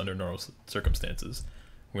see this under normal circumstances.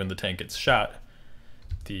 When the tank gets shot,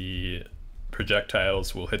 the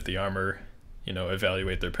projectiles will hit the armor, you know,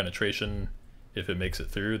 evaluate their penetration. If it makes it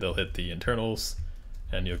through, they'll hit the internals,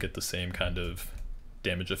 and you'll get the same kind of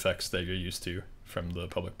damage effects that you're used to from the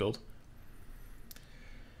public build.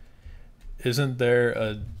 Isn't there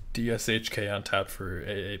a DShK on top for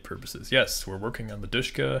AA purposes? Yes, we're working on the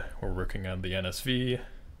DShK, we're working on the NSV,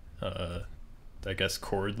 I guess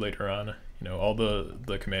Cord later on, you know, all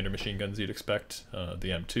the commander machine guns you'd expect, the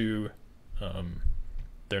M2,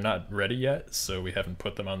 they're not ready yet, so we haven't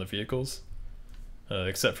put them on the vehicles,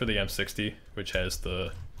 except for the M60, which has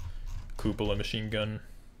the cupola machine gun.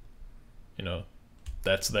 You know,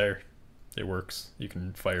 that's there, it works, you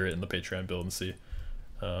can fire it in the Patreon build and see.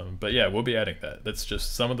 But yeah, we'll be adding that. That's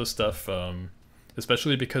just some of the stuff,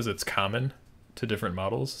 especially because it's common to different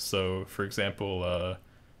models. So for example,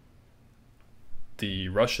 the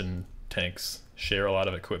Russian tanks share a lot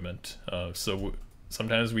of equipment. So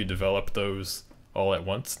sometimes we develop those all at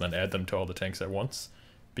once, then add them to all the tanks at once,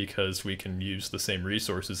 because we can use the same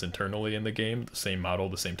resources internally in the game, the same model,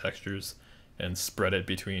 the same textures, and spread it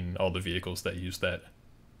between all the vehicles that use that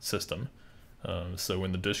system. So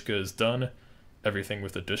when the DShK is done, everything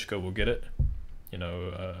with the DShK will get it. You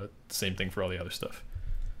know, same thing for all the other stuff.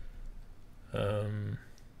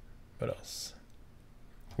 What else?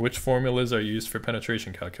 Which formulas are used for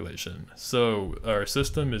penetration calculation? So our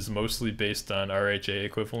system is mostly based on RHA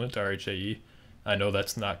equivalent, RHAE. I know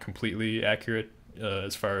that's not completely accurate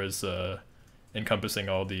as far as encompassing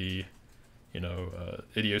all the, you know,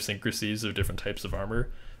 idiosyncrasies of different types of armor,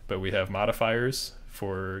 but we have modifiers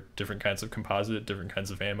for different kinds of composite, different kinds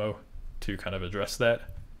of ammo to kind of address that.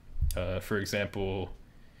 For example,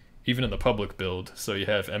 even in the public build, so you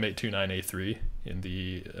have M829A3 in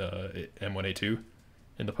the M1A2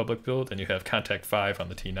 in the public build, and you have Contact 5 on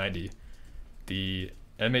the T90. The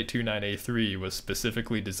M829A3 was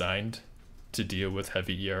specifically designed to deal with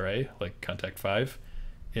heavy ERA, like Contact 5,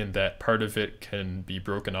 in that part of it can be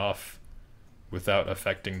broken off without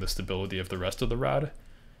affecting the stability of the rest of the rod.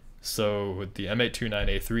 So the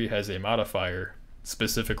M829A3 has a modifier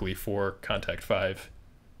specifically for Contact 5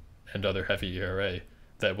 and other heavy ERA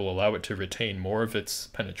that will allow it to retain more of its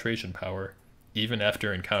penetration power even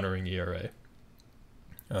after encountering ERA.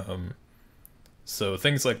 So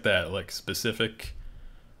things like that, like specific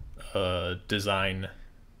design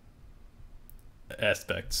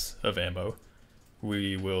aspects of ammo,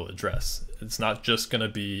 we will address. It's not just going to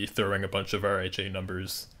be throwing a bunch of RHA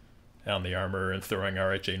numbers on the armor and throwing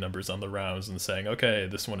RHA numbers on the rounds and saying, okay,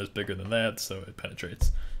 this one is bigger than that, so it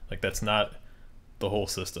penetrates. Like, that's not the whole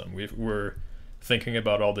system. We're thinking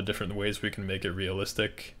about all the different ways we can make it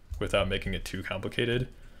realistic without making it too complicated.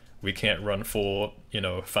 We can't run full, you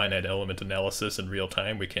know, finite element analysis in real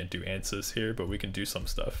time. We can't do ANSYS here, but we can do some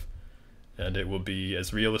stuff. And it will be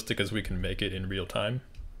as realistic as we can make it in real time.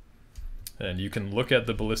 And you can look at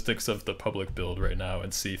the ballistics of the public build right now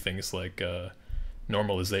and see things like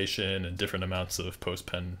normalization and different amounts of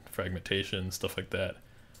post-pen fragmentation, stuff like that.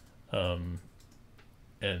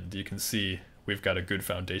 And you can see we've got a good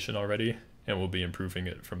foundation already, and we'll be improving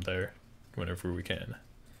it from there whenever we can.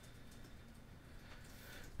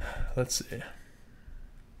 Let's see.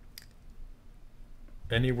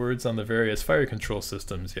 Any words on the various fire control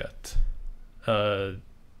systems yet?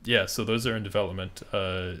 Yeah, so those are in development.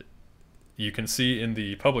 You can see in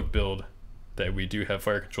the public build that we do have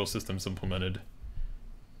fire control systems implemented.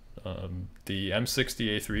 The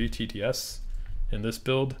M60A3 TTS in this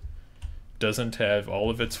build doesn't have all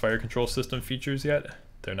of its fire control system features yet.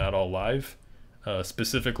 They're not all live.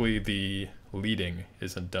 Specifically, the leading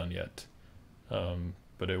isn't done yet,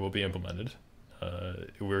 but it will be implemented.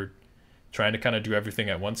 We're trying to kind of do everything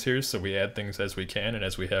at once here, so we add things as we can and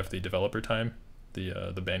as we have the developer time,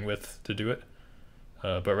 the bandwidth to do it.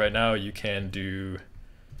 But right now you can do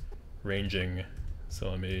ranging, so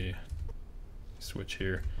let me switch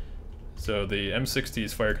here. So the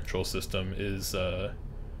M60's fire control system is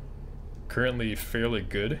currently fairly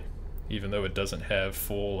good, even though it doesn't have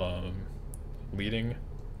full leading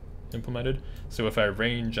implemented. So if I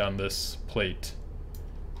range on this plate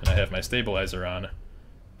and I have my stabilizer on,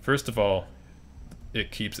 first of all,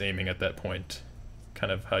 it keeps aiming at that point,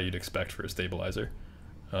 kind of how you'd expect for a stabilizer.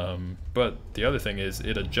 But the other thing is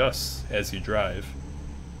it adjusts as you drive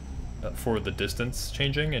for the distance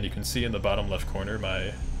changing, and you can see in the bottom left corner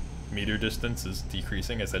my meter distance is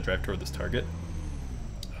decreasing as I drive toward this target.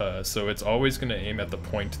 So it's always going to aim at the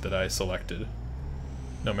point that I selected,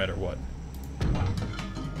 no matter what.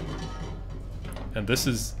 And this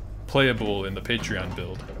is playable in the Patreon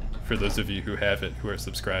build for those of you who have it, who are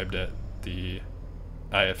subscribed at the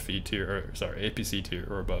IFV tier, or sorry, APC tier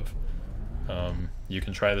or above. You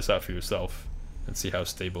can try this out for yourself and see how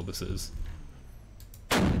stable this is.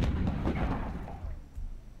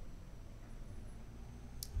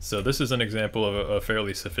 So this is an example of a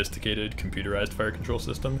fairly sophisticated computerized fire control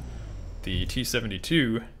system. The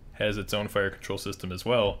T-72 has its own fire control system as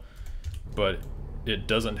well, but it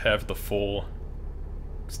doesn't have the full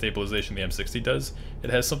stabilization the M60 does. It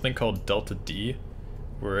has something called delta D,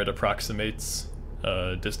 where it approximates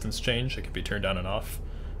distance change. It can be turned on and off.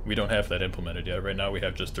 We don't have that implemented yet. Right now we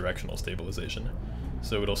have just directional stabilization.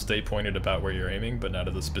 So it'll stay pointed about where you're aiming, but not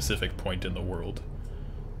at a specific point in the world.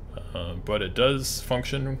 But it does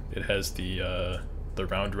function. It has the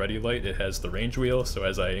round ready light. It has the range wheel, so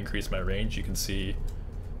as I increase my range, you can see,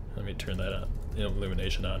 let me turn that on,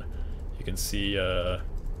 illumination on. You can see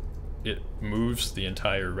it moves the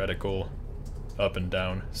entire reticle up and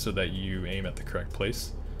down so that you aim at the correct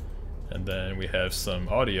place. And then we have some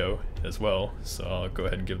audio as well, so I'll go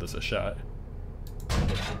ahead and give this a shot.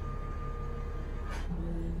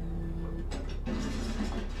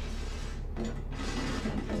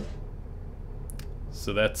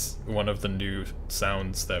 So that's one of the new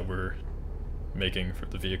sounds that we're making for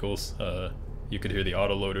the vehicles. You could hear the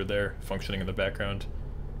autoloader there functioning in the background.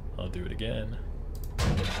 I'll do it again.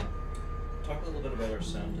 Talk a little bit about our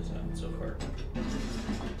sound design so far.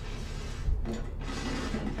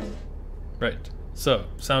 Right, so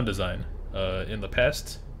sound design. In the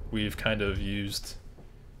past, we've kind of used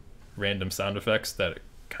random sound effects that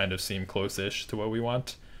kind of seem close-ish to what we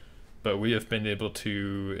want, but we have been able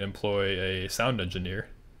to employ a sound engineer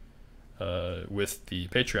with the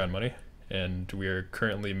Patreon money, and we are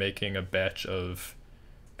currently making a batch of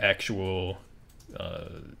actual,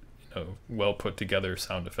 well put together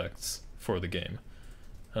sound effects for the game.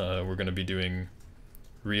 We're going to be doing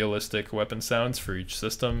realistic weapon sounds for each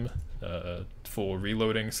system, full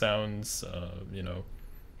reloading sounds.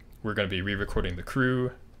 We're going to be re-recording the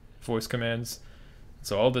crew voice commands.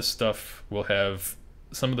 So all this stuff will have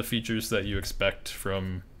some of the features that you expect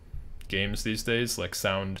from games these days, like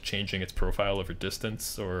sound changing its profile over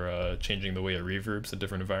distance, or changing the way it reverbs in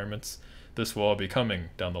different environments. This will all be coming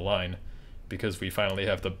down the line because we finally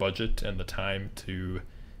have the budget and the time to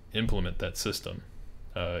implement that system.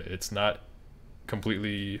 It's not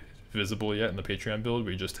completely visible yet in the Patreon build.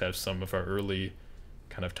 We just have some of our early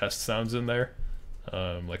kind of test sounds in there,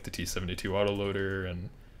 like the T-72 autoloader and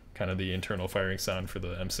kind of the internal firing sound for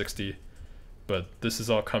the M60. But this is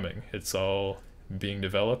all coming. It's all being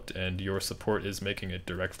developed, and your support is making it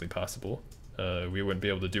directly possible. We wouldn't be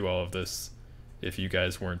able to do all of this if you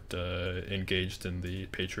guys weren't engaged in the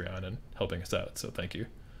Patreon and helping us out, so thank you.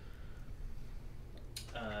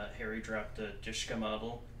 Harry dropped a DShK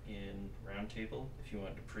model in Roundtable if you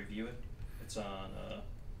wanted to preview it. It's on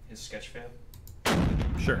his Sketchfab.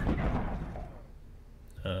 Sure.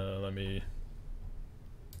 Let me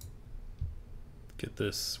get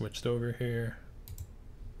this switched over here.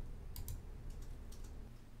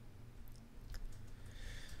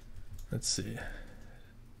 Let's see.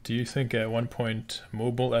 Do you think at one point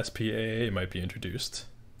mobile SPAA might be introduced?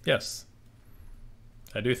 Yes.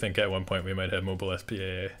 I do think at one point we might have mobile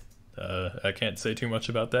SPAA. I can't say too much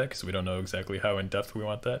about that because we don't know exactly how in depth we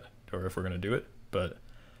want that or if we're going to do it, but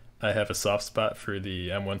I have a soft spot for the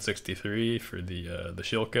M163, for the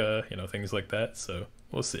DShK, things like that, so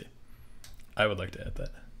we'll see. I would like to add that.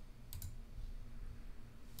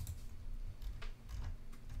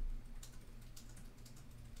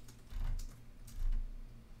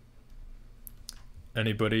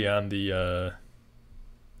 Anybody on the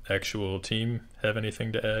actual team have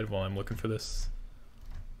anything to add while I'm looking for this?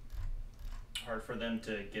 Hard for them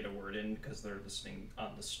to get a word in because they're listening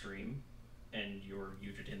on the stream and you're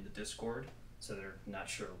muted in the Discord, so they're not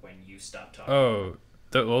sure when you stop talking. Oh,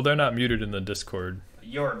 well, they're not muted in the Discord.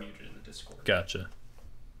 You're muted in the Discord. Gotcha.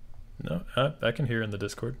 No, I can hear in the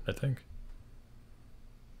Discord, I think.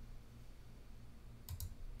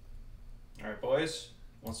 Alright, boys.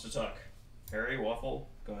 Who wants to talk? Harry, Waffle,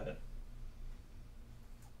 go ahead.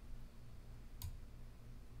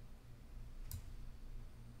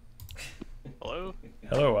 Hello?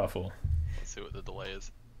 Hello, Waffle. Let's see what the delay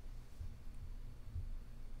is.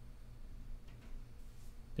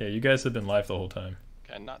 Yeah, you guys have been live the whole time.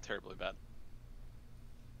 Okay, not terribly bad.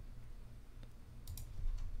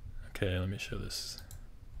 Okay, let me show this.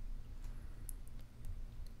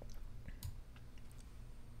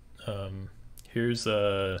 Here's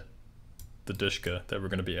the DShK that we're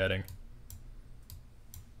going to be adding.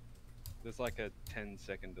 There's like a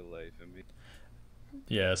 10-second delay for me.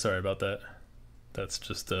 Yeah, sorry about that. That's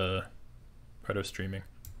just part of streaming.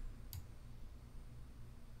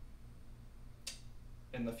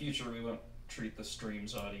 In the future, we won't treat the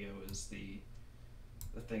stream's audio as the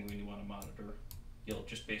thing we want to monitor. You'll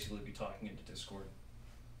just basically be talking into Discord.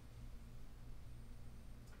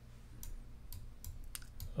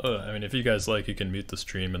 I mean, if you guys like, you can mute the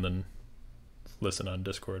stream and then listen on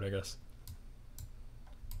Discord, I guess.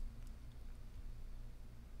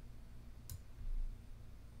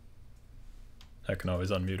 I can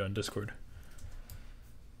always unmute on Discord.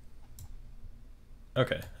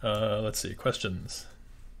 Okay, let's see, questions.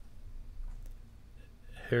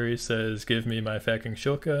 Harry says, give me my fucking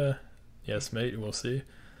shilka. Yes, mate, we'll see.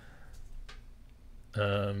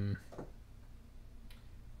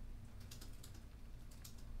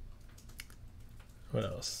 What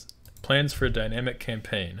else? Plans for a dynamic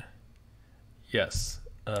campaign. Yes.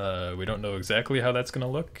 We don't know exactly how that's going to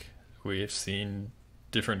look. We've seen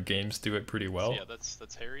different games do it pretty well. So yeah,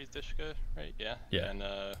 that's Harry's DShK, right? Yeah. Yeah. And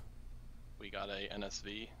we got a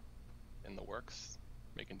NSV in the works,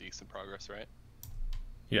 making decent progress, right?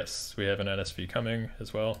 Yes, we have an NSV coming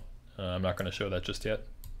as well. I'm not going to show that just yet,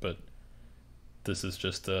 but this is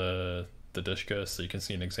just the DShK, so you can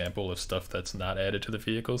see an example of stuff that's not added to the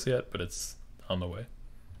vehicles yet, but it's on the way.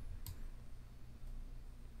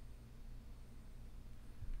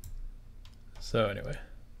 So anyway,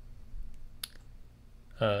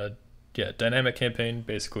 yeah, dynamic campaign,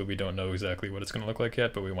 basically we don't know exactly what it's going to look like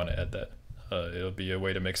yet, but we want to add that. It'll be a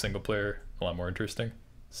way to make single player a lot more interesting,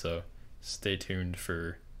 so stay tuned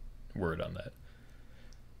for word on that.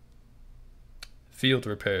 Field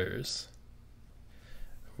repairs.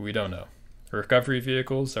 We don't know. Recovery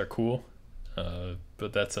vehicles are cool,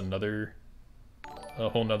 but that's a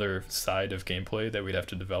whole nother side of gameplay that we'd have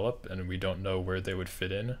to develop, and we don't know where they would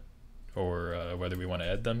fit in or whether we want to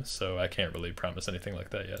add them, so I can't really promise anything like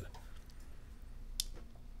that yet.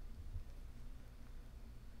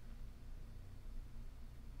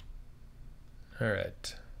 All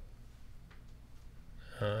right.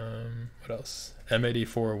 What else?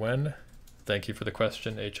 M84 when? Thank you for the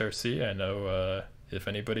question, HRC. I know if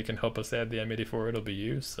anybody can help us add the M84, it'll be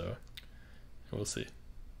you, so we'll see.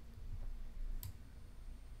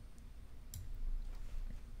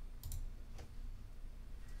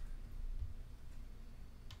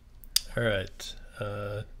 All right.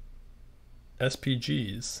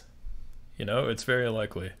 SPGs. You know, it's very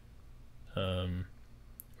likely.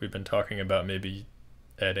 We've been talking about maybe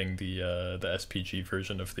adding the SPG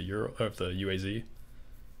version of the UAZ,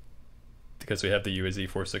 because we have the UAZ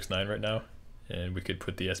 469 right now, and we could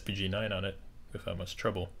put the SPG 9 on it without much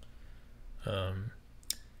trouble.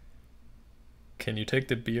 Can you take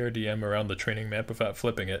the BRDM around the training map without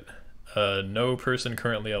flipping it? No person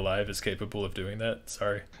currently alive is capable of doing that.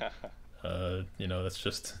 Sorry. You know, it's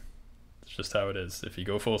just how it is. If you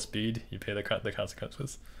go full speed, you pay the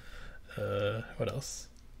consequences. What else?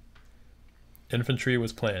 Infantry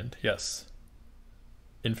was planned. Yes.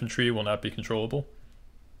 Infantry will not be controllable,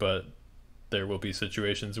 but there will be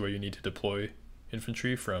situations where you need to deploy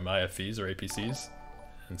infantry from IFVs or APCs,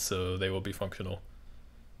 and so they will be functional.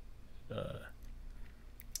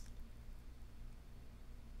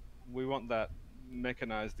 We want that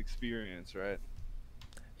mechanized experience, right?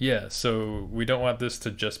 Yeah, so we don't want this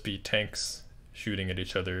to just be tanks shooting at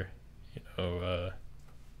each other. You know,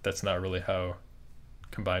 that's not really how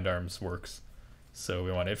combined arms works. So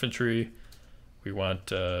we want infantry, we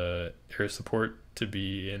want air support to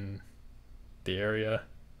be in the area,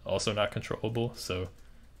 also not controllable, so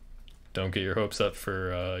don't get your hopes up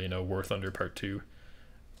for you know, War Thunder Part 2,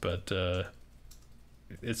 but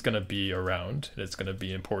it's going to be around, it's going to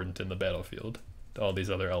be important in the battlefield, all these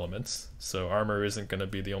other elements. So armor isn't going to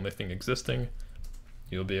be the only thing existing.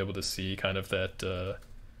 You'll be able to see kind of that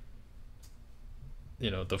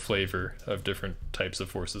you know, the flavor of different types of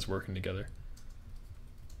forces working together.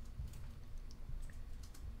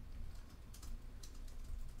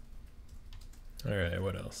 All right,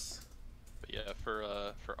 what else? But yeah, for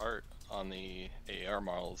art on the AR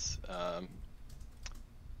models,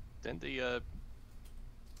 didn't the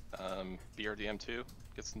BRDM2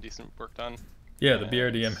 get some decent work done? Yeah, the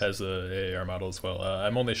BRDM has a AAR model as well.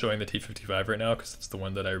 I'm only showing the T55 right now because it's the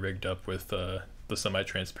one that I rigged up with the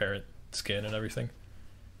semi-transparent skin and everything.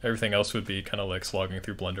 Everything else would be kind of like slogging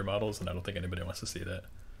through Blender models, and I don't think anybody wants to see that.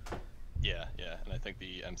 Yeah, yeah, and I think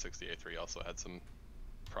the M60A3 also had some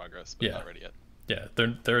progress, but Yeah. not ready yet. Yeah,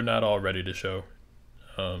 they're not all ready to show,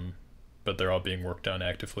 but they're all being worked on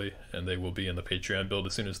actively, and they will be in the Patreon build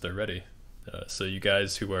as soon as they're ready. So you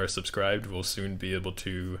guys who are subscribed will soon be able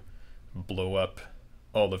to blow up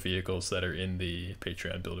all the vehicles that are in the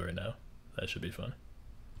Patreon build right now. That should be fun.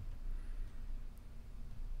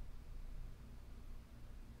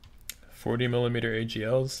 .40mm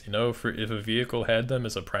AGLs, you know, for if a vehicle had them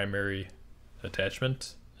as a primary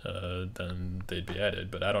attachment, then they'd be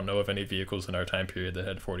added. But I don't know of any vehicles in our time period that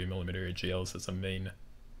had 40mm AGLs as a main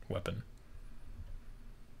weapon.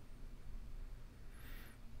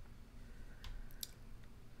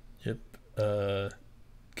 Yep.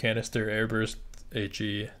 Canister airburst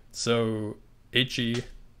HE. So HE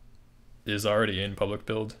is already in public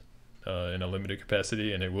build in a limited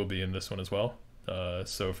capacity, and it will be in this one as well.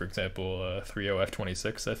 So for example,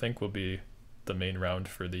 30F26 I think will be the main round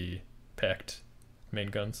for the packed main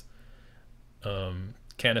guns.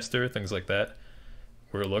 Canister, things like that.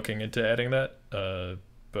 We're looking into adding that,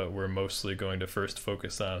 but we're mostly going to first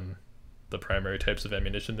focus on the primary types of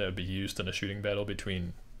ammunition that would be used in a shooting battle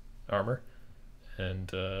between armor,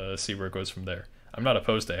 and see where it goes from there. I'm not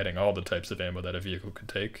opposed to adding all the types of ammo that a vehicle could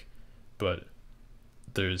take, but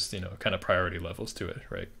there's, you know, kind of priority levels to it,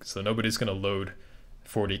 right? So nobody's going to load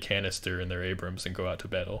 40 canister in their Abrams and go out to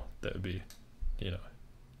battle. That would be, you know,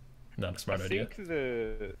 not a smart idea. I think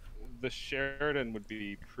the Sheridan would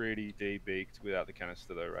be pretty day-baked without the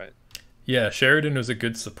canister though, right? Yeah, Sheridan was a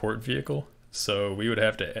good support vehicle, so we would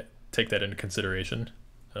have to take that into consideration.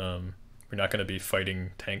 We're not going to be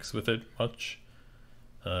fighting tanks with it much,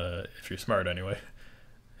 if you're smart anyway.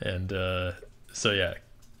 And so yeah,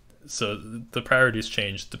 so the priorities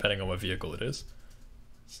change depending on what vehicle it is.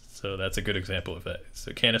 So that's a good example of that.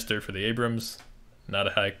 So canister for the Abrams, not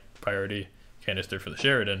a high priority. Canister for the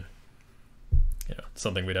Sheridan, you know,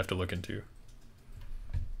 something we'd have to look into.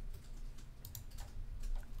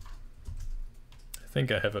 I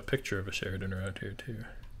think I have a picture of a Sheridan around here too.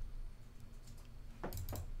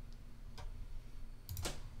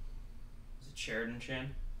 Is it Sheridan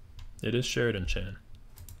Chan? It is Sheridan Chan.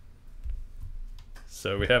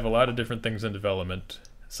 So we have a lot of different things in development.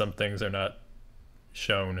 Some things are not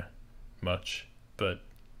shown much, but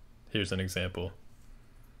here's an example.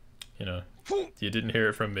 You know, you didn't hear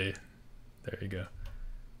it from me. There you go.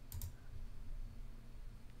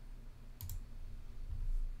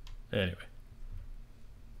 Anyway.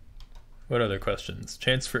 What other questions?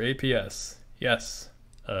 Chance for APS. Yes.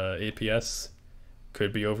 APS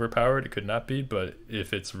could be overpowered, it could not be, but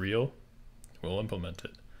if it's real, we'll implement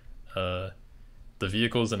it. The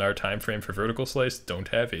vehicles in our time frame for vertical slice don't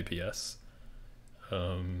have APS.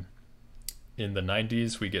 In the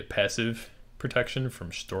 90s, we get passive protection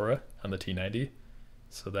from Stora on the T90,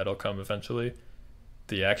 so that'll come eventually.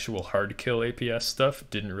 The actual hard kill APS stuff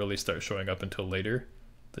didn't really start showing up until later,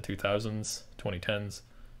 the 2000s, 2010s.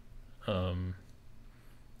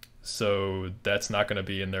 So that's not going to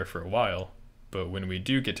be in there for a while, but when we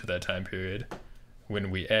do get to that time period,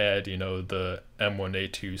 when we add, you know, the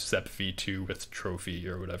M1A2 SEP V2 with trophy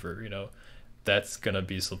or whatever, you know, that's going to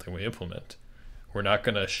be something we implement. We're not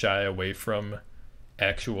going to shy away from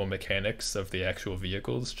actual mechanics of the actual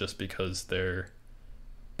vehicles just because they're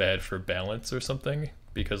bad for balance or something,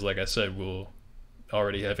 because like I said, we'll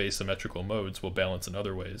already have asymmetrical modes, we'll balance in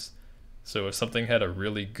other ways. So if something had a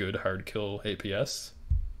really good hard kill APS,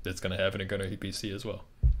 it's going to have it in Gunner EPC as well.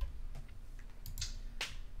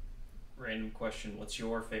 Random question, what's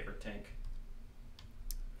your favorite tank?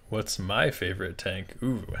 What's my favorite tank?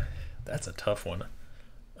 Ooh, that's a tough one.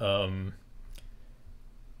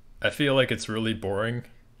 I feel like it's really boring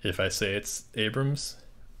if I say it's Abrams,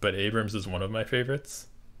 but Abrams is one of my favorites.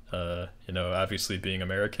 You know, obviously being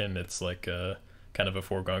American, it's like kind of a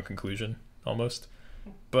foregone conclusion almost.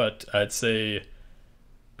 But I'd say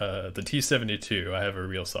the T-72 I have a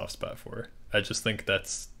real soft spot for. I just think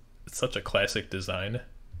it's such a classic design,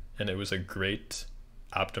 and it was a great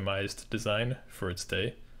optimized design for its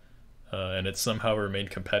day. And it's somehow remained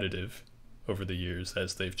competitive over the years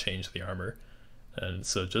as they've changed the armor. And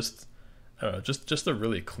so just, I don't know, just a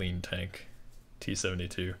really clean tank,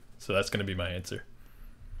 T-72. So that's going to be my answer.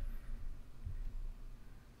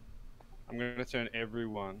 I'm going to turn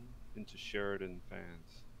everyone into Sheridan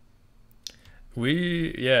fans.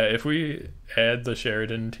 If we add the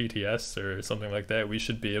Sheridan TTS or something like that, we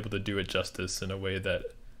should be able to do it justice in a way that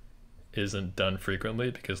isn't done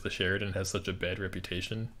frequently, because the Sheridan has such a bad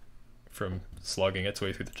reputation from slogging its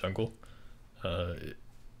way through the jungle.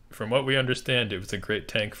 From what we understand, it was a great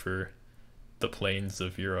tank for the plains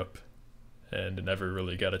of Europe and never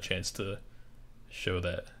really got a chance to show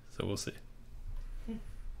that. So So we'll see.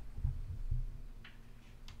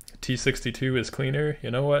 T62 is cleaner.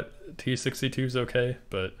 You know what? T62 is okay,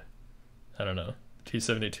 but I don't know.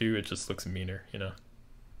 T72, it just looks meaner, you know?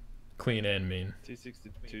 Clean and mean.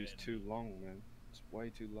 T62 is too long, man. It's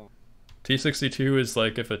way too long. T62 is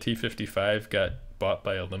like if a T55 got bought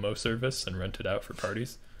by a limo service and rented out for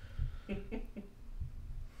parties.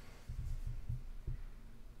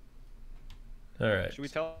 Alright. Should we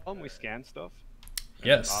tell them we scan stuff?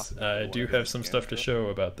 Yes, I do have some stuff to show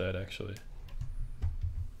about that, actually.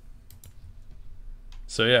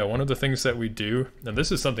 So yeah, one of the things that we do, and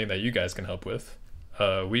this is something that you guys can help with,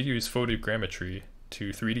 we use photogrammetry to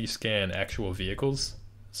 3D scan actual vehicles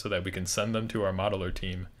so that we can send them to our modeler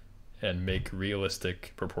team and make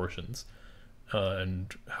realistic proportions.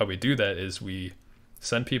 And how we do that is we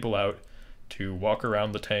send people out to walk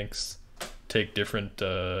around the tanks, take different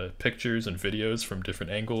pictures and videos from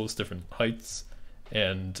different angles, different heights,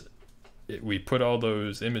 and we put all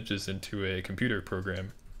those images into a computer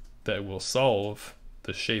program that will solve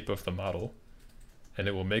the shape of the model, and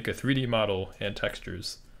it will make a 3D model and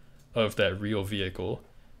textures of that real vehicle.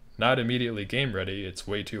 Not immediately game ready, it's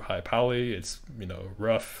way too high poly, it's, you know,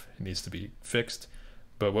 rough, it needs to be fixed.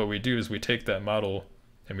 But what we do is we take that model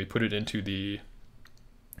and we put it into the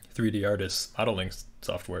 3D artist modeling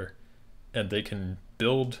software, and they can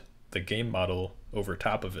build the game model over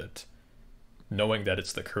top of it, knowing that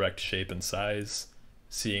it's the correct shape and size,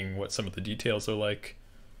 seeing what some of the details are like,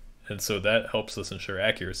 and so that helps us ensure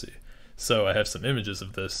accuracy. So I have some images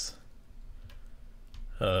of this.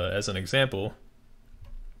 As an example,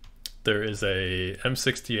 there is a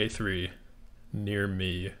M60A3 near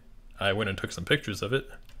me. I went and took some pictures of it.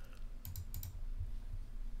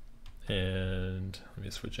 And let me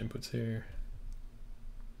switch inputs here.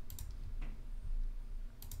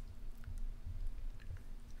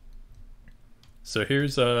 So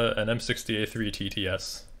here's an M60A3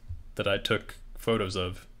 TTS that I took photos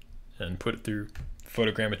of and put it through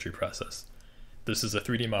photogrammetry process. This is a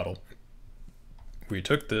 3D model. We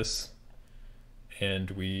took this and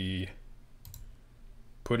we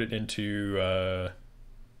put it into,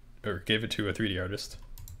 or gave it to a 3D artist,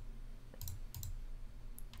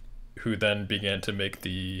 who then began to make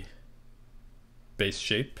the base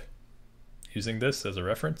shape using this as a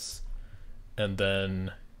reference. And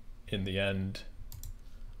then in the end,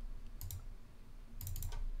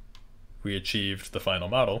 we achieved the final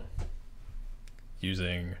model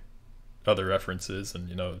using other references and,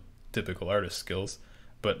 you know, typical artist skills.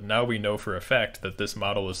 But now we know for a fact that this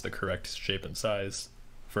model is the correct shape and size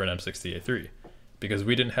for an M60A3, because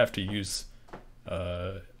we didn't have to use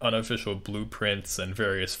unofficial blueprints and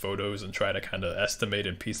various photos and try to kind of estimate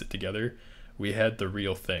and piece it together. We had the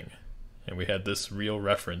real thing, and we had this real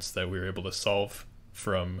reference that we were able to solve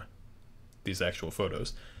from these actual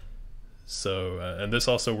photos. So, and this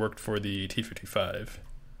also worked for the T55.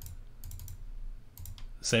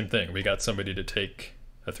 Same thing, we got somebody to take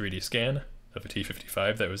a 3D scan of a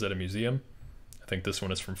T55 that was at a museum. I think this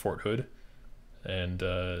one is from Fort Hood. And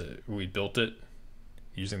we built it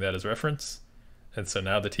using that as reference. And so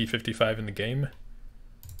now the T55 in the game,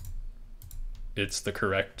 it's the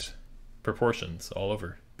correct proportions all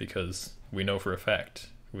over, because we know for a fact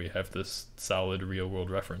we have this solid real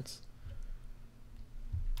world reference.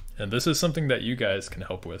 And this is something that you guys can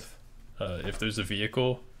help with. If there's a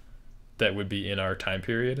vehicle that would be in our time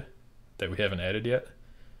period that we haven't added yet,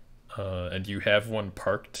 and you have one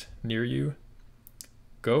parked near you,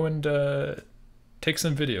 go and take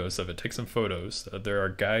some videos of it, take some photos. There are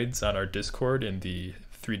guides on our Discord in the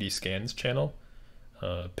 3D Scans channel,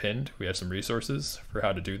 pinned. We have some resources for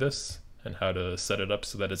how to do this and how to set it up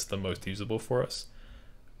so that it's the most usable for us.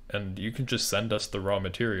 And you can just send us the raw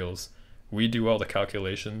materials. We do all the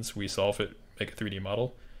calculations, we solve it, make a 3D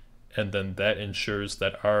model, and then that ensures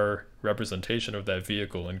that our representation of that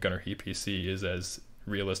vehicle in GHPC is as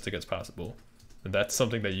realistic as possible. And that's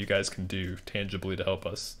something that you guys can do tangibly to help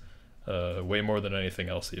us, way more than anything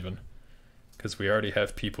else even. Because we already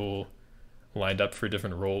have people lined up for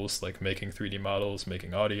different roles, like making 3D models,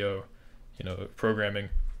 making audio, you know, programming,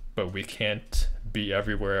 but we can't be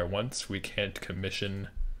everywhere at once. We can't commission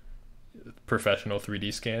professional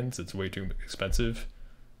 3D scans, it's way too expensive.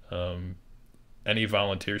 Any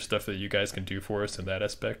volunteer stuff that you guys can do for us in that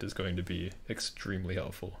aspect is going to be extremely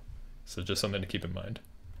helpful. So just something to keep in mind.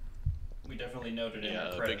 We definitely noted in our Yeah,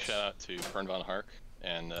 a credits. big shout out to Fern Von Hark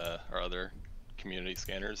and our other community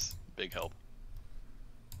scanners. Big help.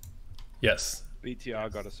 Yes.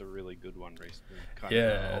 BTR got us a really good one recently.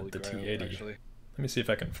 Yeah, Holy the Grail, T80. actually. Let me see if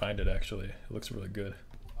I can find it actually. It looks really good.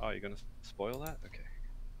 Oh, you're gonna spoil that? Okay.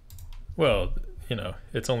 Well, you know,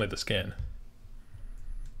 it's only the scan.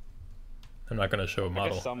 I'm not going to show a I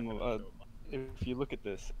model. guess if you look at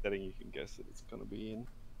the setting, you can guess that it's going to be in.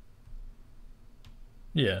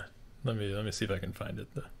 Yeah, let me see if I can find it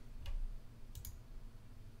though.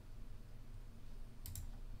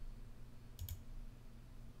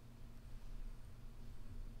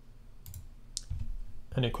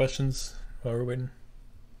 Any questions while we're waiting?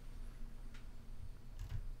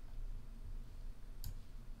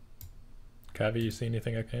 Kavi, you see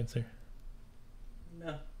anything I can answer?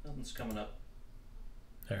 No, nothing's coming up.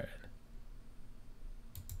 All right.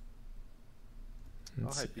 Oh,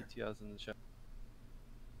 Let's hi, see. PTR's in the chat.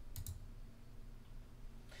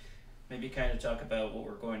 Maybe kind of talk about what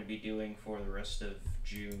we're going to be doing for the rest of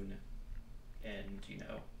June and,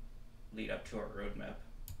 lead up to our roadmap.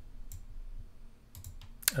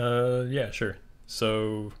 Yeah, sure.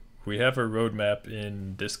 So we have a roadmap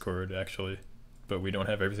in Discord actually, but we don't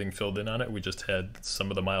have everything filled in on it. We just had some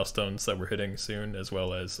of the milestones that we're hitting soon, as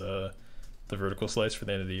well as the vertical slice for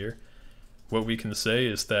the end of the year. What we can say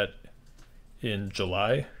is that in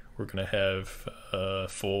July we're gonna have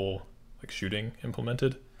full shooting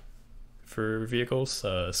implemented for vehicles.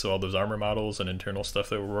 So all those armor models and internal stuff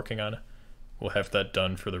that we're working on, we'll have that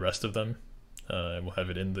done for the rest of them, and we'll have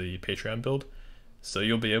it in the Patreon build. So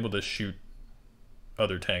you'll be able to shoot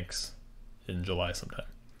other tanks in July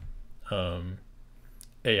sometime.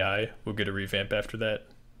 AI will get a revamp after that.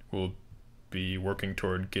 We'll be working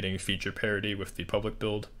toward getting feature parity with the public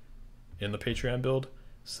build in the Patreon build.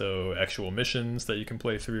 So actual missions that you can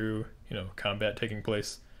play through, combat taking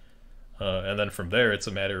place. And then from there, it's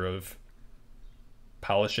a matter of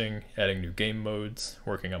polishing, adding new game modes,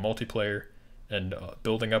 working on multiplayer, and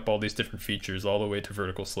building up all these different features all the way to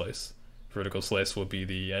vertical slice. Vertical slice will be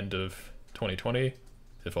the end of 2020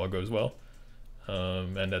 if all goes well,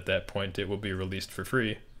 and at that point it will be released for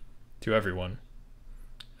free to everyone,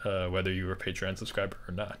 whether you're a Patreon subscriber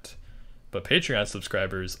or not. But Patreon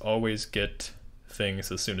subscribers always get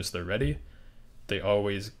things as soon as they're ready. They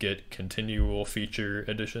always get continual feature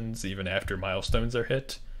additions even after milestones are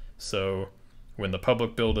hit. So when the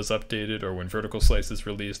public build is updated or when vertical slice is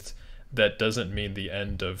released, that doesn't mean the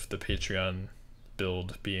end of the Patreon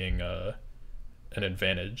build being an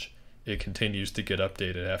advantage. It continues to get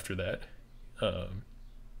updated after that,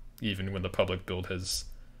 even when the public build has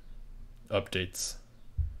updates.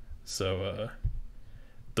 So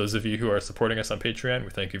those of you who are supporting us on Patreon, we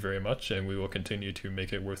thank you very much, and we will continue to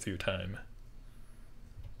make it worth your time.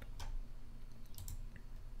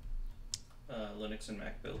 Linux and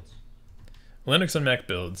Mac builds. Linux and Mac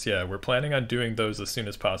builds, yeah, we're planning on doing those as soon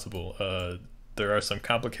as possible. There are some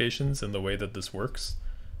complications in the way that this works,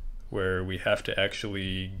 where we have to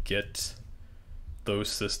actually get those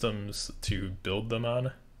systems to build them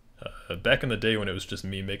on. Back in the day when it was just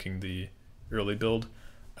me making the early build,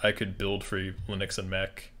 I could build for Linux and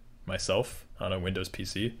Mac myself on a Windows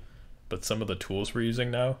PC, but some of the tools we're using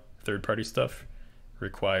now, third-party stuff,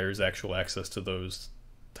 requires actual access to those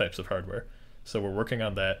types of hardware. So we're working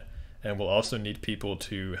on that, and we'll also need people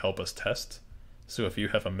to help us test. So if you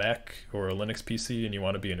have a Mac or a Linux PC and you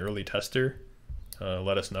want to be an early tester,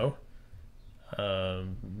 let us know.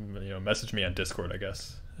 Message me on Discord, I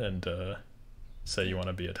guess, and say you want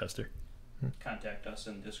to be a tester. Contact us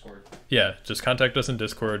in Discord. Yeah, just contact us in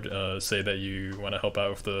Discord. Say that you want to help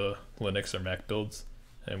out with the Linux or Mac builds,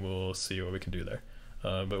 and we'll see what we can do there.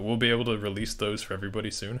 But we'll be able to release those for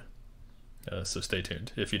everybody soon. So stay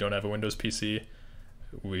tuned. If you don't have a Windows PC,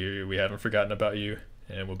 we haven't forgotten about you,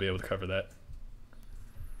 and we'll be able to cover that.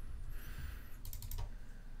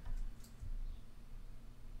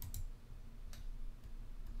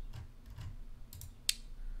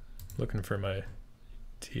 Looking for my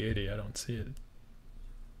T80, I don't see it.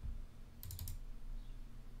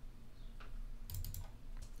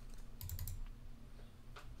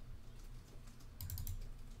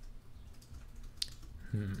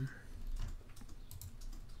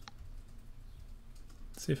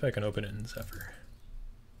 Let's see if I can open it in Zephyr.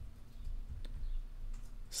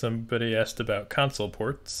 Somebody asked about console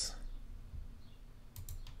ports.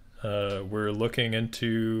 We're looking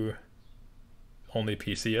into only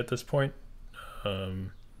PC at this point.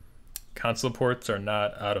 Console ports are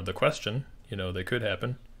not out of the question. They could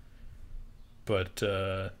happen, but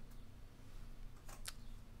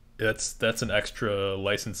that's an extra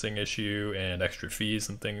licensing issue and extra fees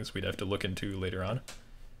and things we'd have to look into later on.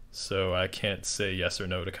 So I can't say yes or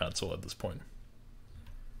no to console at this point.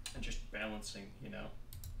 And just balancing,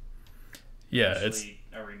 Yeah, Usually,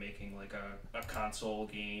 are we making like a console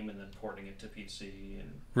game and then porting it to PC?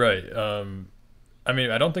 And right.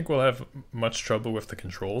 I don't think we'll have much trouble with the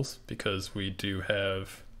controls because we do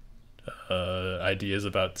have ideas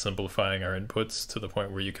about simplifying our inputs to the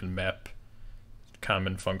point where you can map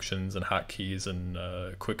common functions and hotkeys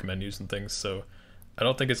and quick menus and things. So I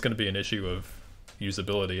don't think it's going to be an issue of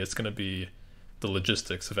usability. It's going to be the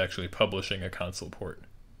logistics of actually publishing a console port.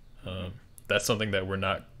 That's something that we're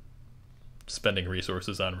not spending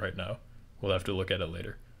resources on right now. We'll have to look at it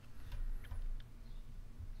later.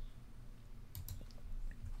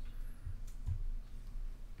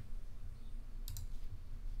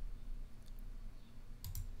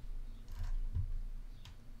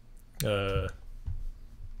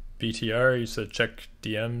 BTR, you said check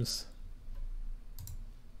DMs.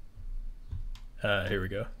 Here we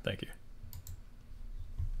go. Thank you.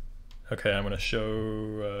 Okay, I'm going to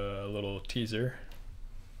show a little teaser.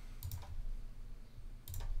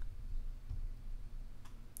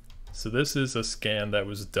 So this is a scan that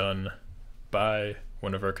was done by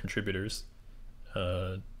one of our contributors.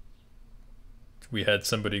 We had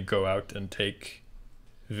somebody go out and take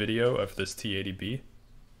video of this T80B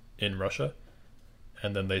in Russia,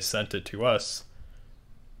 and then they sent it to us,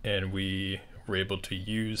 and we were able to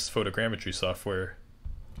use photogrammetry software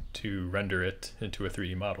to render it into a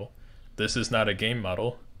 3D model. This is not a game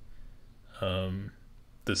model.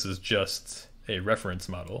 This is just a reference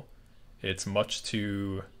model. It's much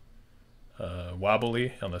too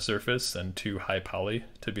wobbly on the surface and too high poly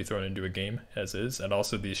to be thrown into a game as is, and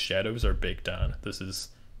also these shadows are baked on. This is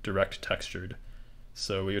direct textured,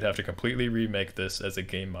 so we would have to completely remake this as a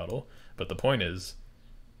game model. But the point is,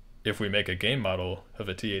 if we make a game model of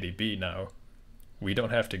a T80B now, we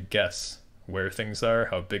don't have to guess where things are,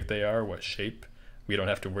 how big they are, what shape. We don't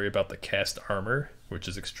have to worry about the cast armor, which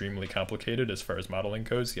is extremely complicated as far as modeling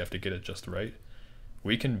goes. You have to get it just right.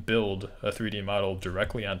 We can build a 3D model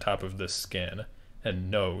directly on top of this scan and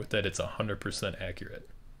know that it's 100% accurate.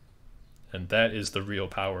 And that is the real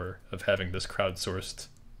power of having this crowdsourced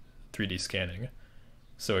 3D scanning.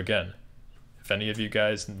 So again, if any of you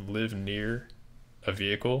guys live near a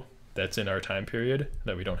vehicle that's in our time period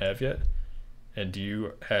that we don't have yet, and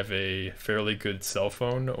you have a fairly good cell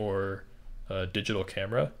phone or a digital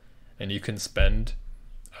camera, and you can spend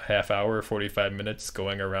a half hour, 45 minutes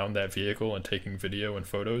going around that vehicle and taking video and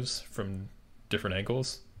photos from different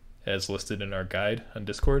angles, as listed in our guide on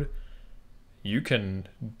Discord, you can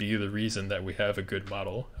be the reason that we have a good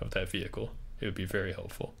model of that vehicle. It would be very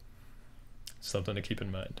helpful. Something to keep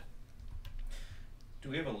in mind. Do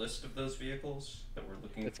we have a list of those vehicles that we're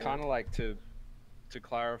looking for? It's kind of like, to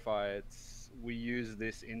clarify, we use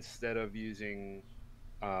this instead of using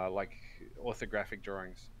like orthographic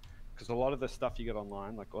drawings, because a lot of the stuff you get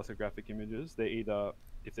online, like orthographic images, they're either,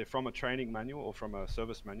 if they're from a training manual or from a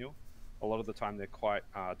service manual, a lot of the time they're quite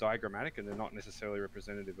diagrammatic, and they're not necessarily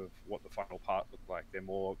representative of what the final part looked like. They're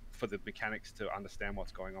more for the mechanics to understand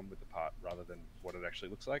what's going on with the part rather than what it actually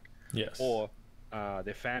looks like. Yes. Or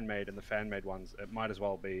they're fan-made, and the fan-made ones, it might as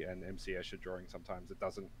well be an MC Escher drawing sometimes. It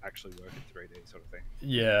doesn't actually work in 3D sort of thing.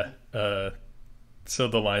 Yeah. So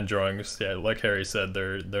the line drawings, yeah, like Harry said,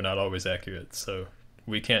 they're not always accurate. So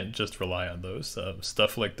we can't just rely on those.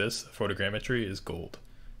 Stuff like this, photogrammetry, is gold.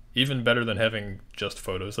 Even better than having just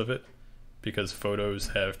photos of it, because photos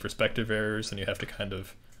have perspective errors and you have to kind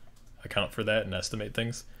of account for that and estimate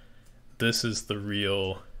things. This is the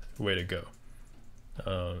real way to go.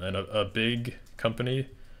 And a big company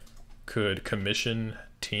could commission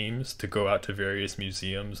teams to go out to various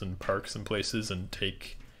museums and parks and places and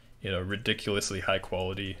take, ridiculously high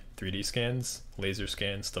quality 3D scans, laser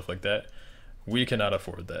scans, stuff like that. We cannot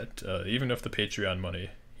afford that. Even if the Patreon money,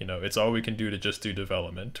 it's all we can do to just do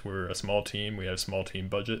development. We're a small team. We have a small team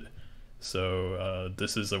budget. So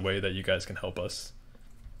this is a way that you guys can help us.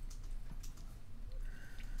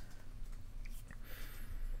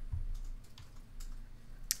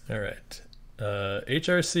 All right.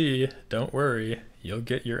 HRC, don't worry. You'll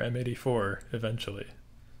get your M84 eventually.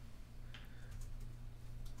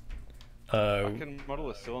 I can model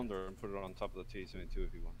a cylinder and put it on top of the T72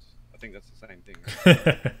 if he wants. I think that's the same thing.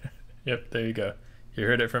 Yep, there you go. You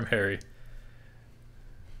heard it from Harry.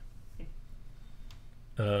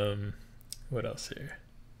 What else here?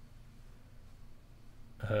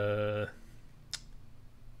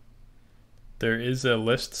 There is a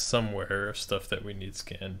list somewhere of stuff that we need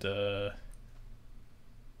scanned. I'm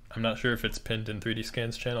not sure if it's pinned in 3D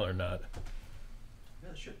Scans channel or not.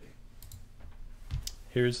 Yeah, it should be.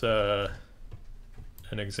 Here's an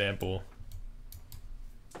example.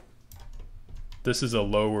 This is a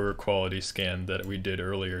lower quality scan that we did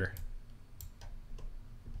earlier,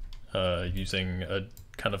 using a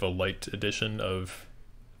kind of a light edition of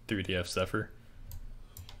 3ds Zephyr.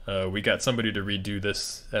 We got somebody to redo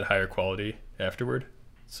this at higher quality afterward,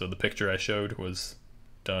 so the picture I showed was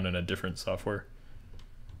done in a different software.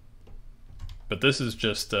 But this is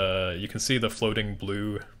just, you can see the floating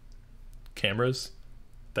blue cameras.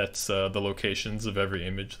 That's the locations of every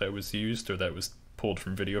image that was used or that was pulled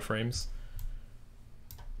from video frames.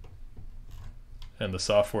 And the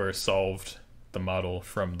software solved the model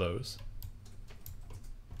from those.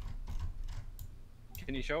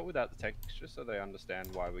 Can you show it without the texture so they understand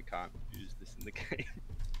why we can't use this in the game?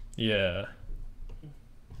 Yeah.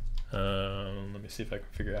 Let me see if I can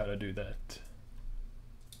figure out how to do that.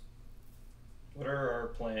 What are our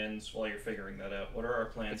plans while you're figuring that out? What are our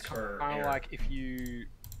plans It's for kind air? of like if you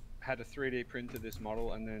had a 3D print of this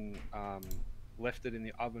model and then left it in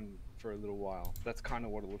the oven for a little while. That's kind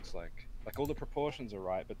of what it looks like. Like all the proportions are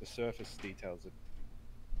right, but the surface details are...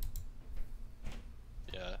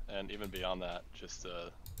 Yeah, and even beyond that, just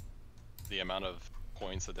the amount of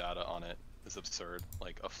points of data on it is absurd.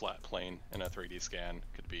 Like a flat plane in a 3D scan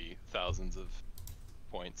could be thousands of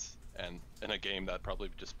points, and in a game that'd probably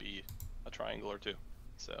just be a triangle or two.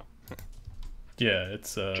 So Yeah,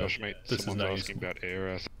 it's Josh, mate, this is someone's not asking useful. about air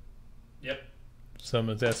assets. Yep.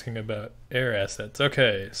 Someone's asking about air assets.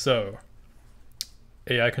 Okay, so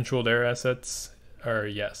AI controlled air assets are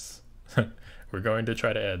yes. We're going to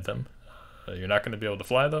try to add them. You're not going to be able to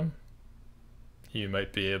fly them. You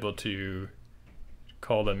might be able to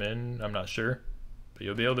call them in, I'm not sure, but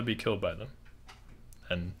you'll be able to be killed by them.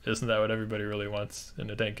 And isn't that what everybody really wants in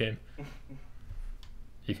a tank game?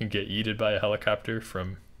 You can get yeeted by a helicopter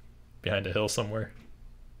from behind a hill somewhere.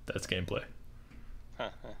 That's gameplay.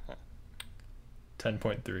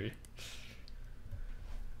 10.3.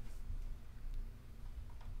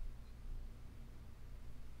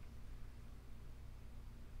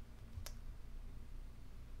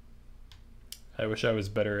 I wish I was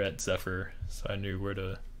better at Zephyr, so I knew where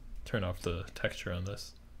to turn off the texture on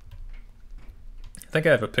this. I think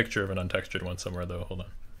I have a picture of an untextured one somewhere though, hold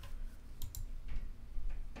on.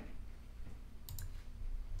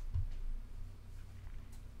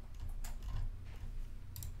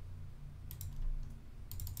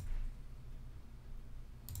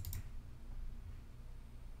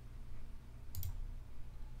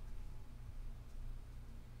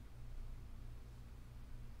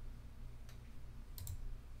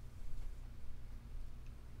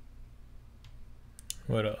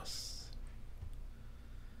 What else?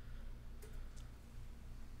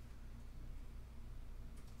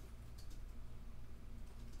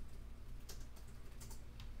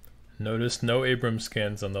 Notice no Abrams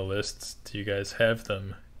scans on the list. Do you guys have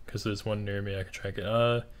them? Because there's one near me I can track it.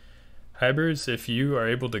 Hybers, if you are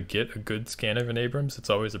able to get a good scan of an Abrams, it's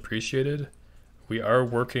always appreciated. We are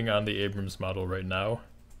working on the Abrams model right now,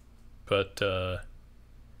 but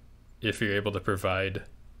if you're able to provide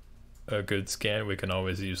a good scan, we can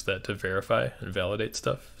always use that to verify and validate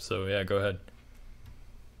stuff. So yeah, go ahead.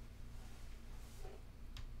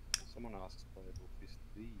 Someone asked playable Fist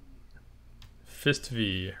V. Fist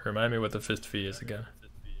V. Remind me what the Fist V is again.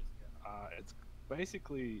 It's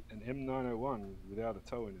basically an M901 without a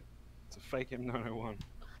toe in it. It's a fake M901.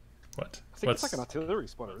 What? I think it's like an artillery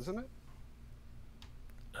spotter, isn't it?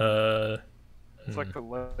 It's like for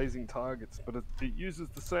lasing targets, but it uses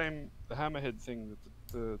the same hammerhead thing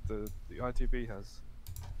that the ITB has.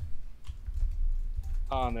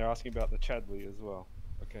 Ah, and they're asking about the Chadley as well.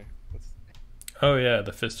 Okay, let's... Oh yeah,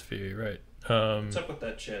 the Fist V, right. What's up with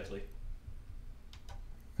that Chadley?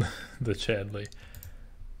 The Chadley.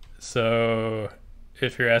 So,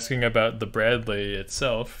 if you're asking about the Bradley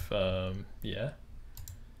itself, yeah.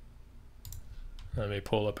 Let me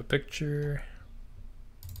pull up a picture.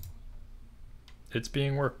 It's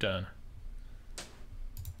being worked on.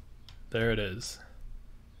 There it is.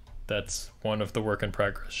 That's one of the work in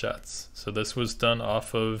progress shots. So this was done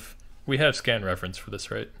off of, we have scan reference for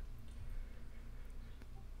this, right?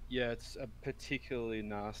 Yeah, it's a particularly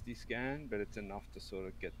nasty scan, but it's enough to sort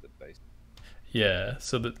of get the base. Yeah,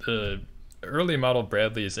 so the early model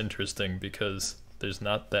Bradley is interesting because there's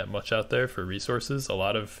not that much out there for resources. A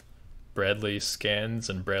lot of Bradley scans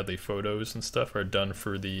and Bradley photos and stuff are done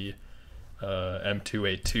for the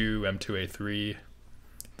M2A2, M2A3.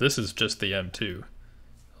 This is just the M2,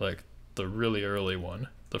 like the really early one,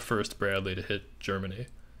 the first Bradley to hit Germany.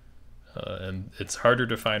 And it's harder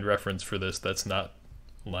to find reference for this that's not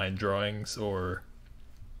line drawings or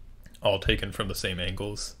all taken from the same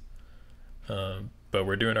angles. But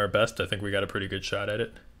we're doing our best. I think we got a pretty good shot at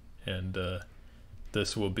it, and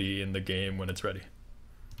this will be in the game when it's ready.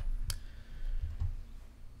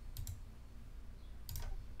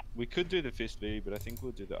 We could do the Fist V, but I think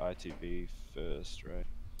we'll do the ITB first, right?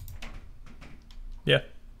 Yeah,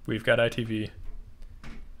 we've got ITV.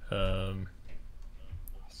 So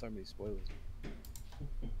many spoilers.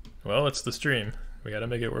 Well, it's the stream. We gotta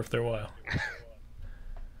make it worth their while.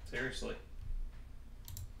 Seriously.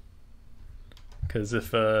 Because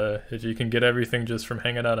if you can get everything just from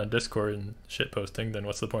hanging out on Discord and shit posting, then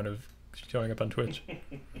what's the point of showing up on Twitch?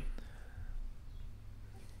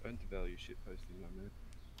 Don't devalue shit posting, my man.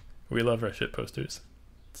 We love our shit posters,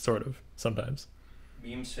 sort of sometimes.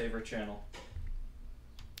 Meme's favorite channel.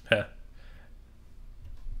 Yeah.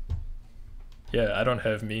 Yeah, I don't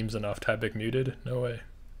have memes and off-topic muted. No way.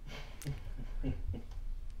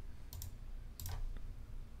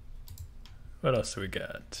 What else do we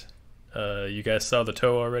got? You guys saw the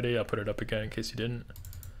toe already? I'll put it up again in case you didn't.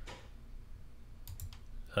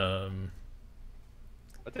 I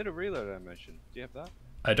did a reload animation. Do you have that?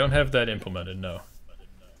 I don't have that implemented, no.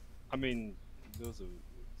 I mean, there was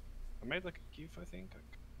I made like a GIF, I think.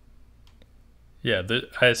 Yeah,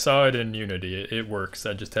 I saw it in Unity. It works.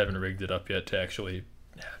 I just haven't rigged it up yet to actually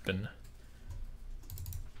happen.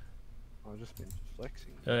 I've just been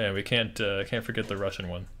flexing. Oh yeah, we can't forget the Russian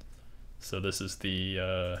one. So this is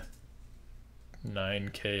the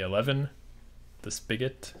 9K11, the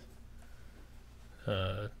Spigot.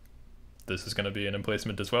 This is going to be an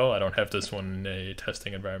emplacement as well. I don't have this one in a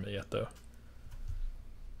testing environment yet, though.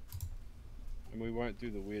 And we won't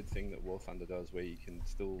do the weird thing that War Thunder does, where you can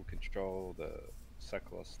still control the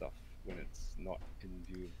circular stuff when it's not in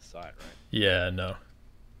view of the site, right? Yeah, no.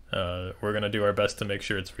 We're going to do our best to make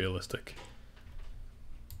sure it's realistic.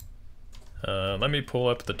 Let me pull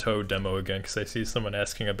up the toe demo again, because I see someone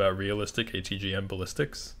asking about realistic ATGM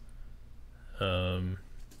ballistics. Do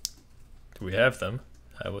we have them?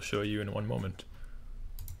 I will show you in one moment.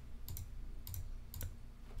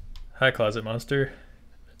 Hi, Closet Monster.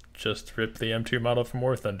 Just ripped the M2 model from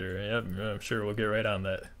War Thunder. Yep, I'm sure we'll get right on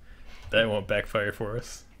that. That won't backfire for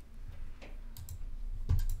us.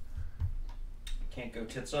 Can't go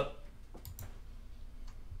tits up.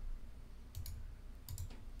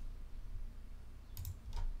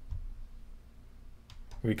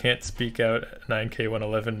 We can't speak out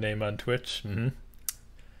 9K111 name on Twitch.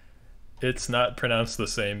 It's not pronounced the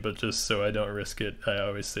same, but just so I don't risk it, I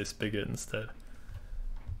always say Spigot instead.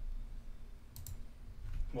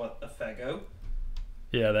 What, a fago?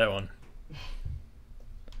 Yeah, that one.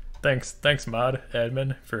 Thanks mod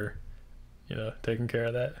admin for, taking care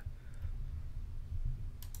of that.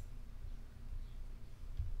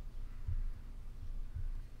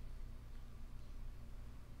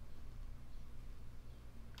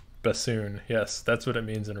 Bassoon, yes, that's what it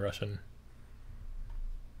means in Russian.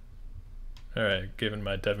 Alright, giving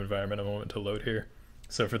my dev environment a moment to load here.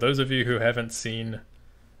 So for those of you who haven't seen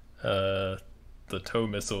the tow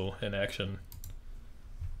missile in action,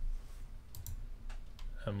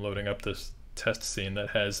 I'm loading up this test scene that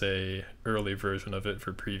has a early version of it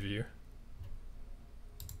for preview.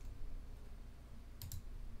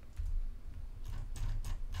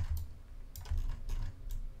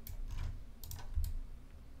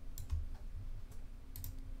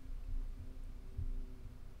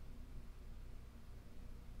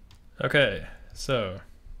 Okay, so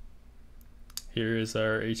here is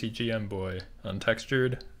our ATGM boy,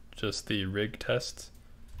 untextured, just the rig test.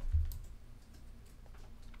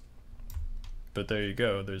 But there you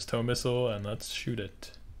go, there's tow missile, and let's shoot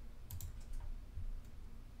it.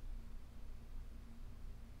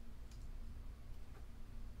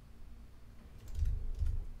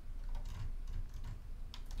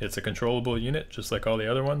 It's a controllable unit, just like all the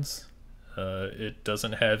other ones. It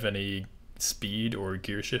doesn't have any speed or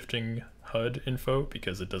gear shifting HUD info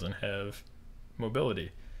because it doesn't have mobility.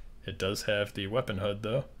 It does have the weapon HUD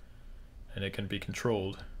though, and it can be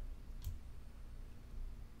controlled.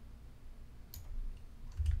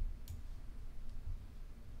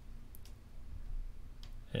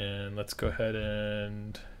 And let's go ahead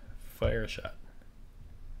and fire a shot.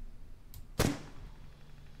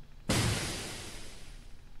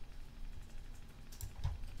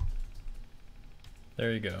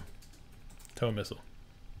 There you go. Tow missile.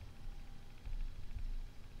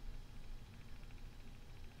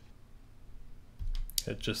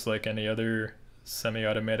 It's just like any other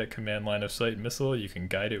semi-automatic command line of sight missile. You can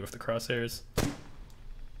guide it with the crosshairs.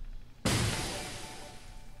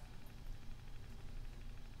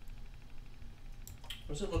 What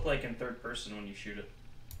does it look like in third person when you shoot it?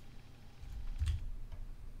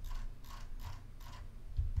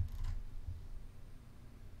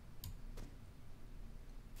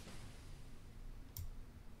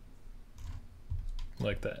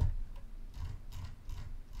 Like that.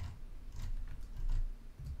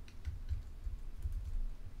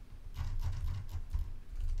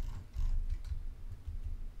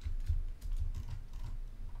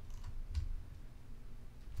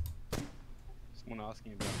 Someone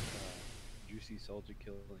asking about juicy soldier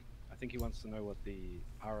killing. I think he wants to know what the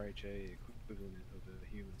RHA equivalent of a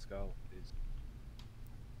human skull is.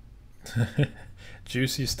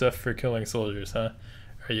 Juicy stuff for killing soldiers, huh?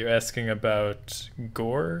 Are you asking about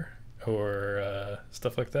gore or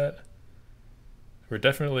stuff like that? We're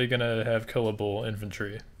definitely gonna have killable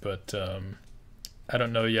infantry, but I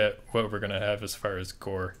don't know yet what we're gonna have as far as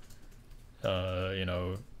gore. You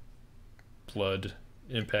know, blood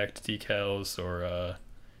impact decals, or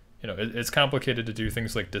you know, it's complicated to do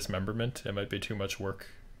things like dismemberment. It might be too much work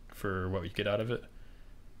for what we get out of it.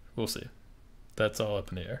 We'll see. That's all up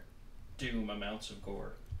in the air. Doom amounts of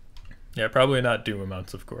gore. Yeah, probably not doom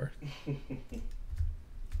amounts of gore. How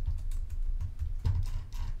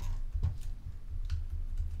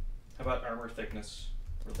about armor thickness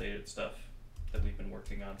related stuff that we've been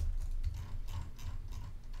working on?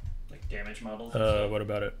 Like damage models and stuff? What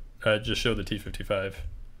about it? Just show the T-55.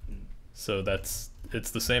 So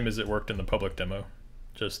it's the same as it worked in the public demo.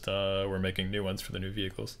 Just we're making new ones for the new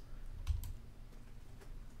vehicles.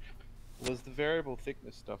 Was the variable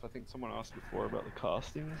thickness stuff? I think someone asked before about the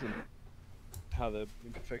castings and how the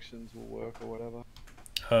imperfections will work or whatever.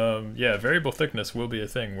 Yeah, variable thickness will be a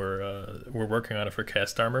thing. We're working on it for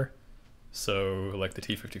cast armor. So like the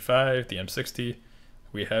T-55, the M60,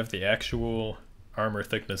 we have the actual armor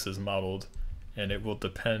thicknesses modeled, and it will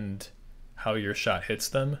depend how your shot hits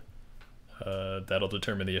them. That'll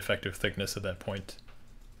determine the effective thickness at that point.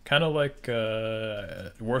 Kind of like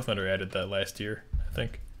War Thunder added that last year, I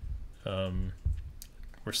think,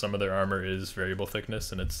 where some of their armor is variable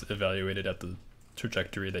thickness and it's evaluated at the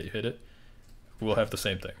trajectory that you hit it. We'll have the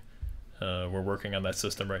same thing. We're working on that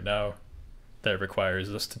system right now. That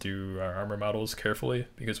requires us to do our armor models carefully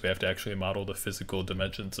because we have to actually model the physical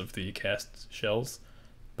dimensions of the cast shells,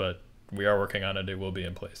 but we are working on it. It will be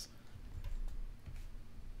in place.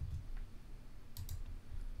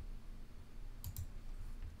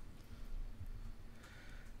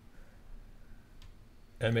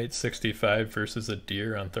 M865 versus a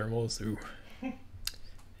deer on thermals. Ooh.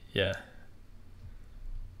 Yeah.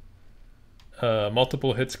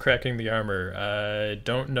 Multiple hits cracking the armor. I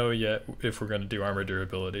don't know yet if we're going to do armor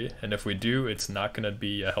durability, and if we do, it's not going to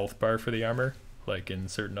be a health bar for the armor like in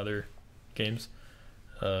certain other games.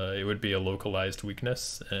 It would be a localized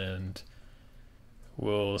weakness, and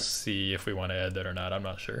we'll see if we want to add that or not. I'm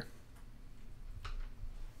not sure.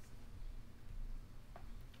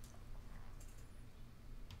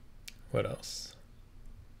 What else?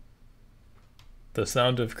 The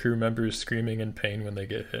sound of crew members screaming in pain when they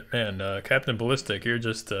get hit. Man, Captain Ballistic, you're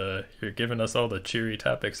just you're giving us all the cheery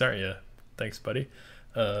topics, aren't you? Thanks, buddy.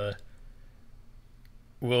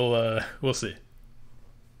 We'll see.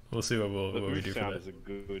 We'll see what we do for that. Is a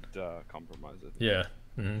good compromise. I think. Yeah.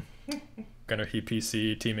 Mm-hmm.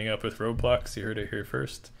 GHPC teaming up with Roadblocks. You heard it here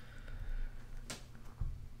first.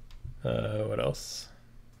 What else?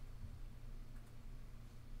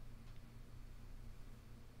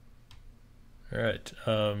 All right.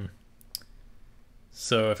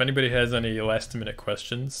 So if anybody has any last minute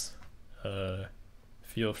questions,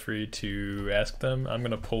 feel free to ask them. I'm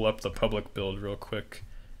going to pull up the public build real quick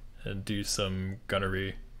and do some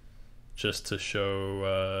gunnery just to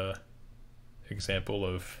show example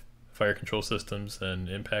of fire control systems and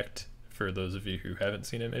impact for those of you who haven't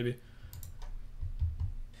seen it maybe.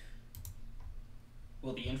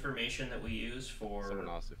 Well, the information that we use for... Someone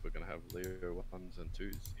asked if we're going to have Leo 1s and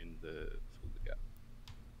 2s in the gap.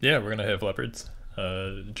 Yeah, we're going to have Leopards.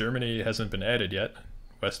 Germany hasn't been added yet,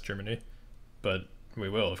 West Germany, but we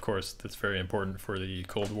will, of course. That's very important for the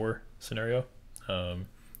Cold War scenario. And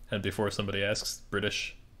before somebody asks,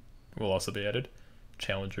 British will also be added.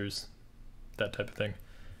 Challengers, that type of thing.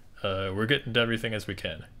 We're getting to everything as we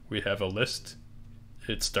can. We have a list.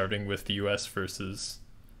 It's starting with the US versus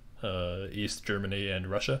East Germany and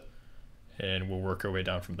Russia, and we'll work our way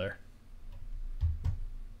down from there.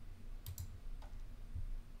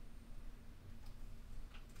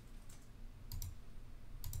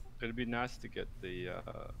 It'd be nice to get the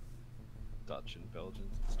Dutch and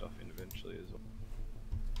Belgians and stuff in eventually as well.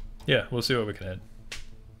 Yeah, we'll see what we can add.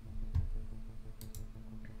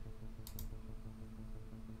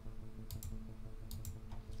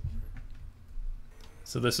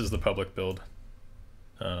 So this is the public build.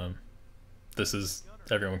 This is,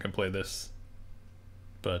 everyone can play this,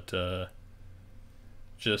 but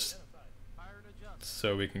just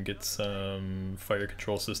so we can get some fire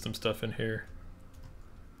control system stuff in here.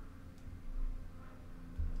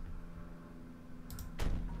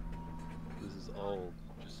 This is old,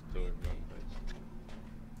 just doing run based.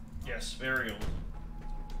 Yes, very old.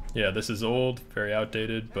 Yeah, this is old, very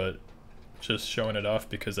outdated, but just showing it off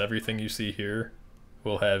because everything you see here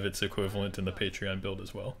will have its equivalent in the Patreon build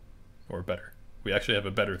as well, or better. We actually have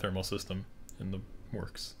a better thermal system in the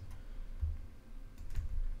works.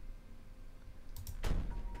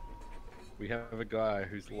 We have a guy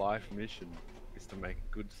whose life mission is to make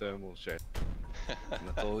a good thermal shed. And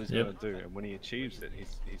that's all he's Yep. gonna do. And when he achieves it,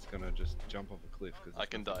 he's gonna just jump off a cliff. Cause I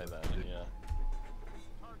can die then, yeah.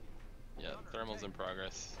 Yeah, thermal's in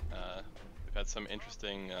progress. We've had some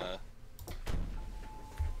interesting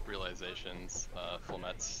realizations.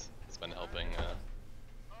 Flamet's has been helping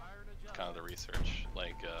kind of the research,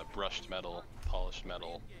 like brushed metal, polished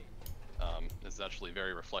metal is actually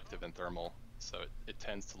very reflective in thermal, so it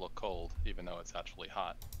tends to look cold even though it's actually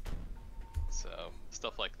hot. So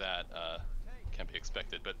stuff like that can be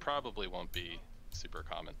expected, but probably won't be super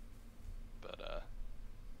common. But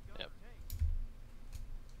yeah.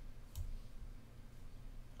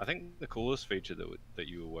 I think the coolest feature that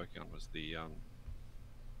you were working on was the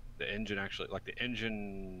engine actually, like the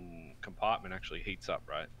engine compartment actually heats up,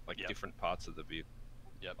 right? Like Yep. different parts of the vehicle.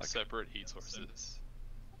 Yep, Like separate heat sources.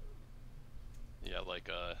 Yeah, like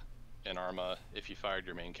in Arma, if you fired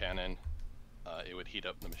your main cannon, it would heat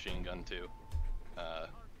up the machine gun too.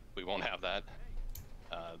 We won't have that.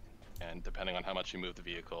 And depending on how much you move the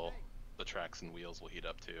vehicle, the tracks and wheels will heat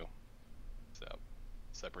up too. So,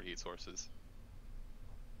 separate heat sources.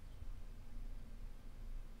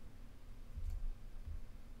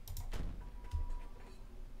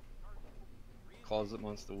 Closet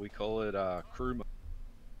monster, we call it crew.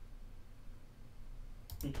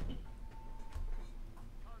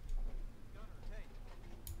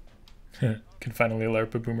 Can finally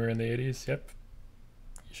LARP a boomer in the 80s? Yep,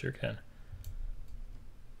 you sure can.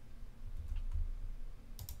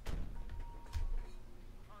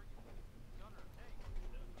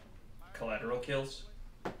 Collateral kills.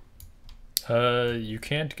 You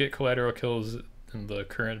can't get collateral kills in the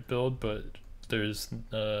current build, but there's,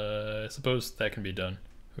 I suppose that can be done.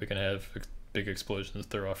 We can have big explosions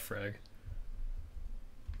throw off frag.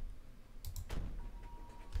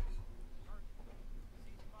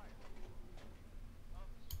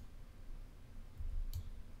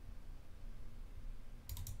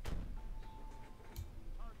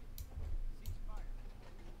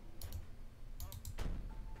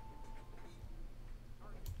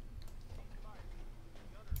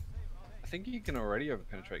 I think you can already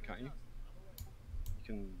overpenetrate, can't you? You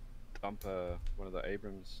can dump one of the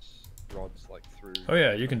Abrams rods like through. Oh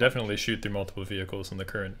yeah, you can definitely shoot through multiple vehicles in the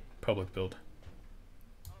current public build.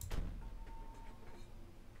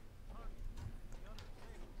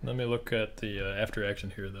 Let me look at the after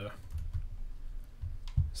action here though.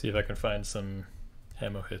 See if I can find some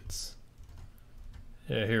ammo hits.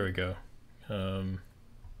 Yeah, here we go.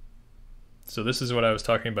 So this is what I was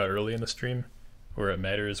talking about early in the stream, where it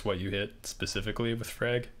matters what you hit specifically with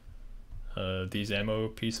frag. These ammo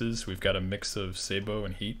pieces, we've got a mix of sabot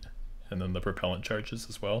and heat, and then the propellant charges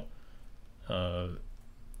as well.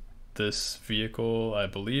 This vehicle, I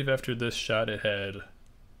believe after this shot it had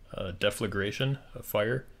deflagration, a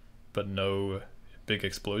fire, but no big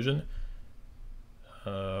explosion.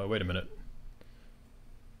 Wait a minute.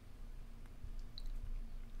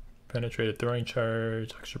 Penetrated throwing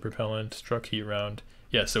charge, extra propellant, struck heat round.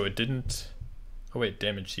 Yeah, so it didn't... Oh wait,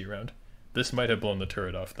 damaged heat round. This might have blown the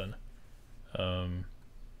turret off then.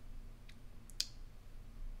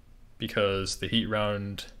 Because the heat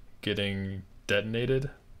round getting detonated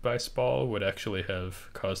by SPAA would actually have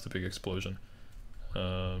caused a big explosion.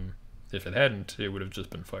 If it hadn't, it would have just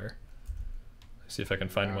been fire. Let's see if I can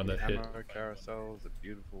find one that hit. Ammo carousels, a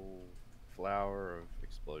beautiful flower of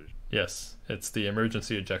explosion. Yes, it's the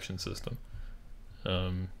emergency ejection system.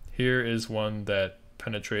 Here is one that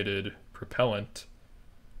penetrated propellant,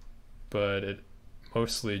 but it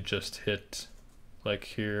mostly just hit, like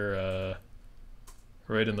here,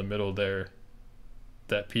 right in the middle there,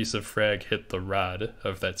 that piece of frag hit the rod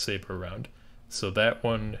of that saber round. So that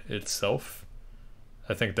one itself,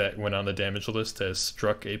 I think that went on the damage list as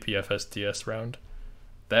struck APFSDS round.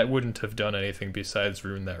 That wouldn't have done anything besides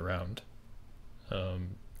ruin that round.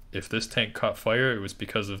 If this tank caught fire, it was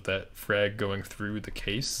because of that frag going through the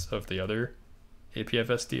case of the other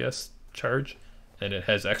APFSDS charge, and it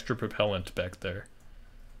has extra propellant back there.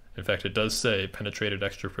 In fact, it does say penetrated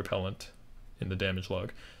extra propellant in the damage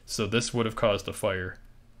log. So this would have caused a fire,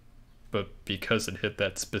 but because it hit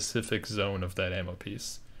that specific zone of that ammo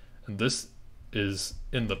piece. And this is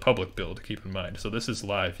in the public build, keep in mind. So this is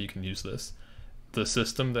live, you can use this. The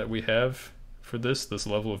system that we have for this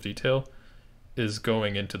level of detail, is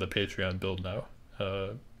going into the Patreon build now.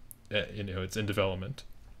 It's in development.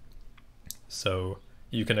 So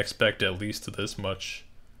you can expect at least this much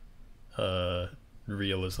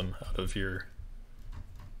realism out of your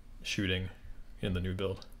shooting in the new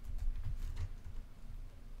build.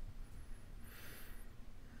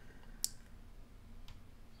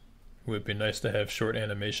 Would be nice to have short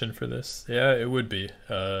animation for this. Yeah, it would be.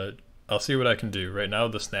 I'll see what I can do. Right now,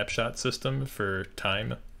 the snapshot system for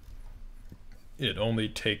time, it only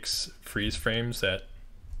takes freeze frames at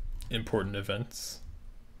important events,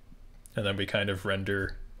 and then we kind of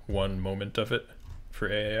render one moment of it for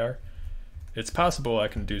AAR. It's possible I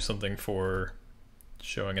can do something for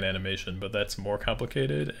showing an animation, but that's more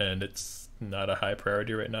complicated and it's not a high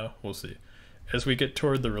priority right now. We'll see. As we get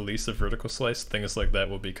toward the release of vertical slice, things like that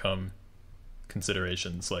will become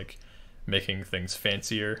considerations, like making things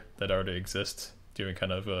fancier that already exist, doing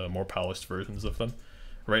kind of more polished versions of them.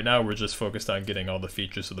 Right now we're just focused on getting all the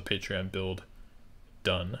features of the Patreon build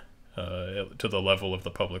done to the level of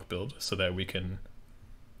the public build, so that we can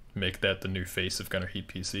make that the new face of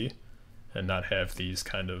GHPC and not have these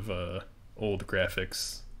kind of old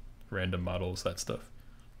graphics, random models, that stuff.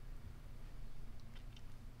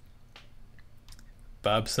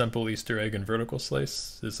 Bob Semple Easter egg and vertical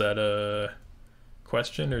slice, is that a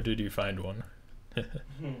question or did you find one?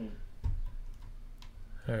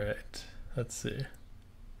 Alright, let's see.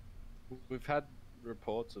 We've had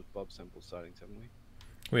reports of Bob Semple sightings, haven't we?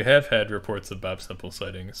 We have had reports of Bob Semple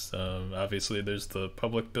sightings. Obviously there's the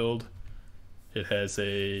public build. It has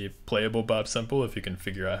a playable Bob Semple if you can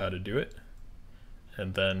figure out how to do it.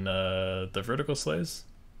 And then the vertical slice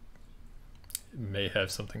may have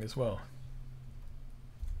something as well.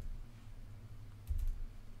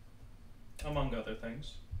 Among other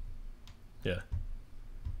things. Yeah.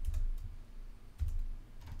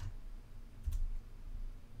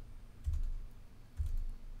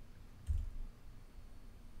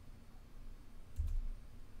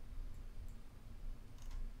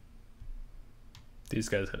 These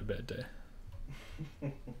guys had a bad day.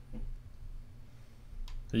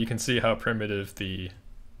 You can see how primitive the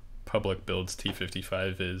public build's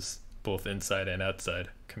T55 is, both inside and outside,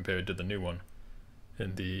 compared to the new one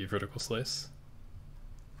in the vertical slice.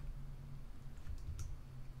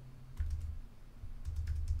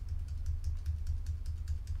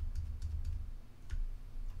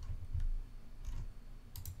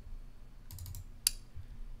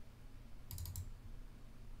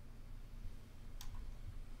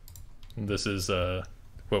 This is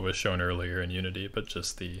what was shown earlier in Unity, but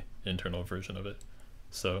just the internal version of it.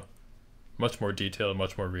 So much more detailed,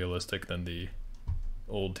 much more realistic than the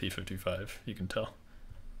old T55, you can tell.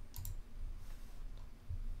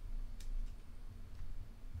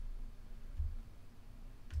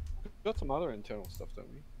 We've got some other internal stuff, don't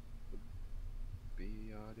we? The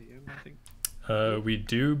BRDM, I think. We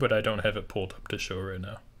do, but I don't have it pulled up to show right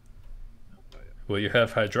now. Oh, yeah. Well, you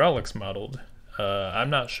have hydraulics modeled. I'm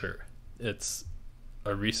not sure. It's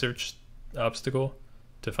a research obstacle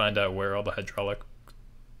to find out where all the hydraulic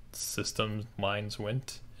system lines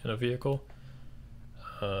went in a vehicle.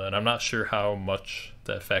 And I'm not sure how much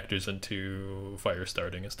that factors into fire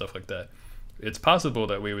starting and stuff like that. It's possible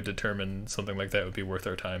that we would determine something like that would be worth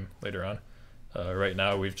our time later on. Right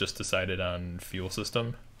now we've just decided on fuel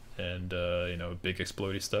system and you know, big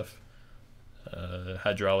explodey stuff.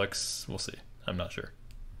 Hydraulics, we'll see. I'm not sure.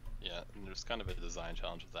 Yeah, and there's kind of a design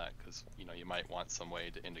challenge with that, because you know, you might want some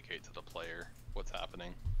way to indicate to the player what's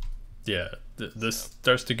happening. Yeah, this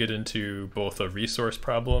starts to get into both a resource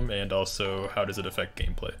problem and also how does it affect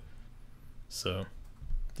gameplay. So,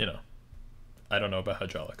 you know, I don't know about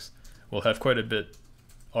hydraulics. We'll have quite a bit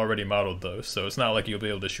already modeled though, so it's not like you'll be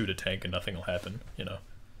able to shoot a tank and nothing will happen, you know.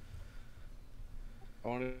 I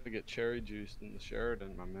wanted to get cherry juiced in the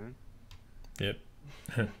Sheridan, my man. Yep.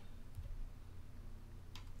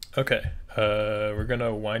 Okay, we're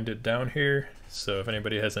gonna wind it down here, so if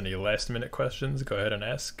anybody has any last minute questions, go ahead and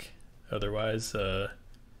ask. Otherwise,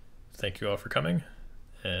 thank you all for coming,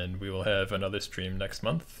 and we will have another stream next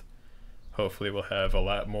month. Hopefully we'll have a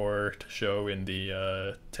lot more to show in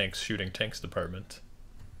the shooting tanks department.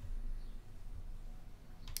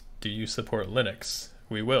 Do you support Linux?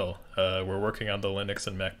 We will. We're working on the Linux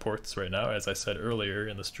and Mac ports right now. As I said earlier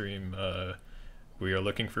in the stream, we are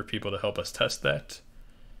looking for people to help us test that.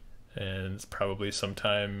 And probably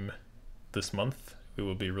sometime this month we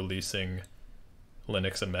will be releasing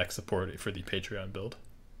Linux and Mac support for the Patreon build.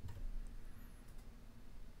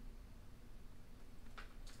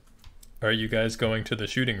 Are you guys going to the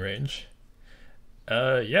shooting range?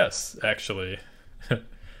 Yes, actually.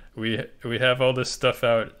 we have all this stuff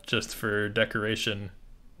out just for decoration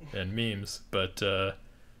and memes, but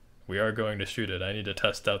we are going to shoot it. I need to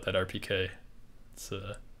test out that RPK. It's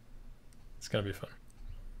gonna be fun.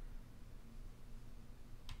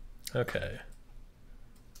 Okay.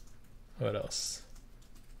 What else?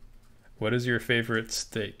 What is your favorite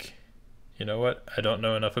steak? You know what? I don't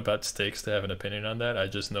know enough about steaks to have an opinion on that. I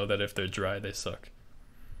just know that if they're dry, they suck.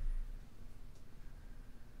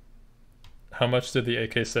 How much did the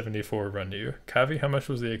AK-74 run you? Kavi, how much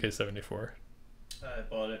was the AK-74? I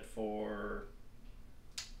bought it for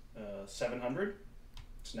 700.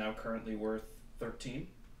 It's now currently worth 13.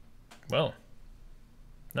 Well,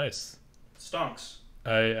 nice. Stonks.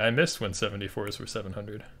 I miss when 74s were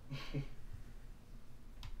 700.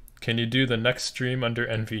 Can you do the next stream under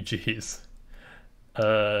NVGs?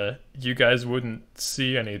 You guys wouldn't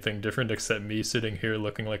see anything different except me sitting here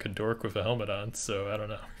looking like a dork with a helmet on, so I don't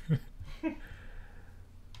know.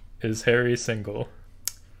 Is Harry single?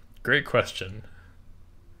 Great question.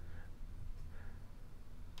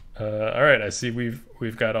 All right, I see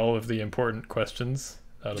we've got all of the important questions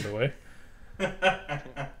out of the way.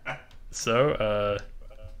 So,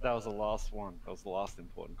 That was the last one. That was the last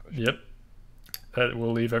important question. yep. That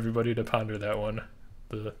we'll leave everybody to ponder that one.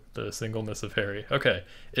 The singleness of Harry. Okay,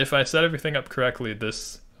 if I set everything up correctly,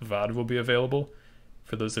 this VOD will be available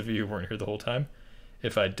for those of you who weren't here the whole time.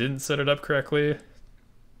 If I didn't set it up correctly,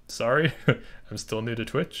 sorry. I'm still new to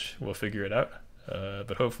Twitch. We'll figure it out.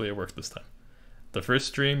 But hopefully it worked this time. The first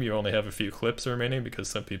stream, you only have a few clips remaining because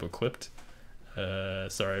some people clipped.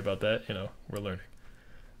 Sorry about that. You know, we're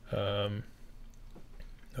learning.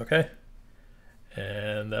 Okay.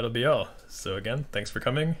 And that'll be all. So again, thanks for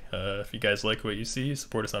coming. If you guys like what you see,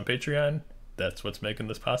 support us on Patreon. That's what's making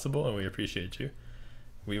this possible, and we appreciate you.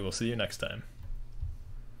 We will see you next time.